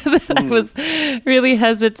that I was really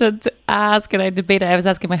hesitant to ask, and I debated. I was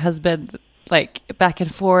asking my husband, back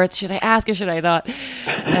and forth, should I ask or should I not?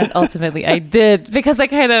 And ultimately I did, because I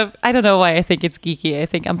don't know why I think it's geeky. I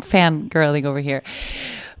think I'm fangirling over here.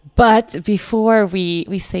 But before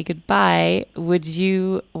we say goodbye, would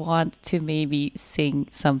you want to maybe sing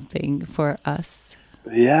something for us?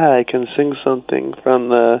 Yeah, I can sing something from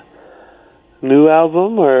the new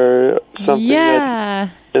album, or something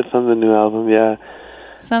that's on the new album, yeah.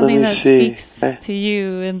 Something that speaks to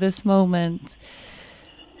you in this moment.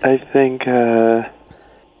 I think, hold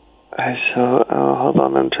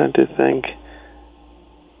on, I'm trying to think.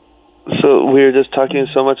 So we were just talking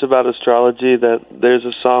so much about astrology that there's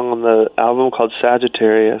a song on the album called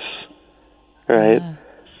Sagittarius, right? Yeah.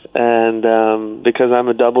 And because I'm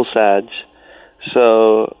a double Sag,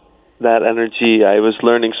 so that energy I was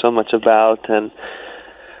learning so much about, and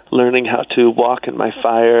learning how to walk in my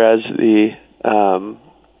fire as the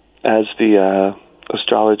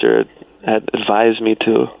astrologer had advised me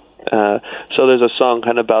to. So there's a song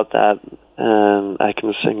kind of about that, and I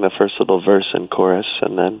can sing the first little verse and chorus,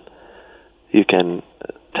 and then you can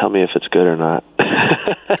tell me if it's good or not.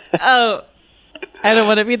 Oh, I don't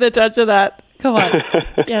want to be the judge of that. Come on.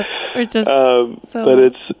 Yes, we're just... But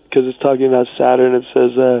it's, because it's talking about Saturn, it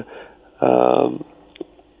says,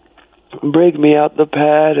 break me out the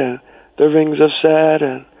pattern, the rings of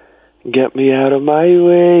Saturn, get me out of my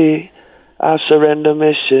way. I surrender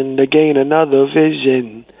mission to gain another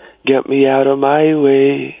vision, get me out of my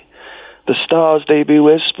way. The stars, they be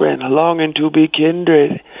whispering, longing to be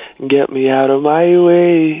kindred, get me out of my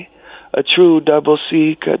way. A true double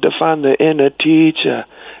seeker to find the inner teacher,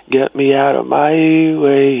 get me out of my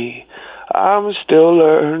way. I'm still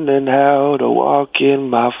learning how to walk in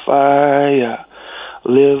my fire,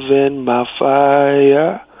 live in my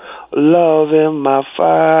fire, love in my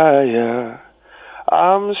fire.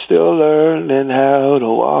 I'm still learning how to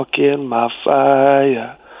walk in my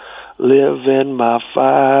fire, live in my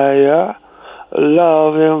fire,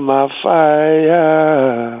 love in my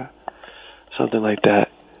fire. Something like that.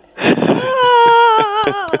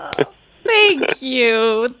 Thank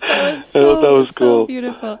you. That was cool.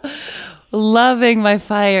 Beautiful. Loving my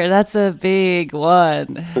fire. That's a big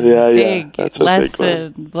one. Yeah, big that's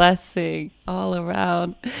lesson, big one. Blessing all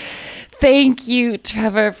around. Thank you,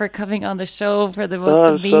 Trevor, for coming on the show, for the most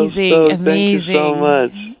amazing. Thank you so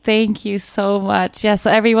much. Thank you so much. Yeah,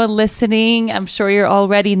 so everyone listening, I'm sure you're all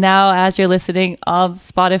ready now as you're listening on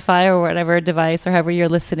Spotify or whatever device or however you're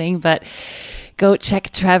listening, but go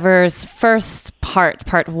check Trevor's first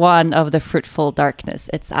part 1 of The Fruitful Darkness.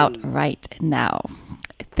 It's out right now.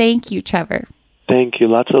 Thank you, Trevor. Thank you.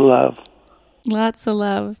 Lots of love. Lots of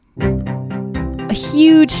love. A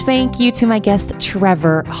huge thank you to my guest,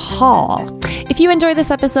 Trevor Hall. If you enjoyed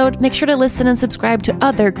this episode, make sure to listen and subscribe to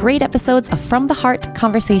other great episodes of From the Heart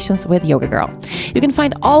Conversations with Yoga Girl. You can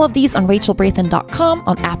find all of these on rachelbraithen.com,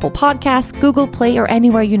 on Apple Podcasts, Google Play, or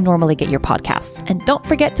anywhere you normally get your podcasts. And don't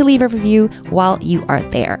forget to leave a review while you are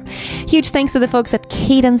there. Huge thanks to the folks at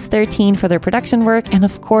Cadence 13 for their production work. And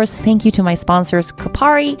of course, thank you to my sponsors,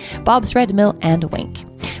 Kopari, Bob's Red Mill, and Wink.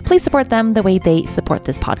 Please support them the way they support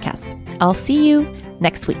this podcast. I'll see you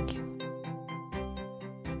next week.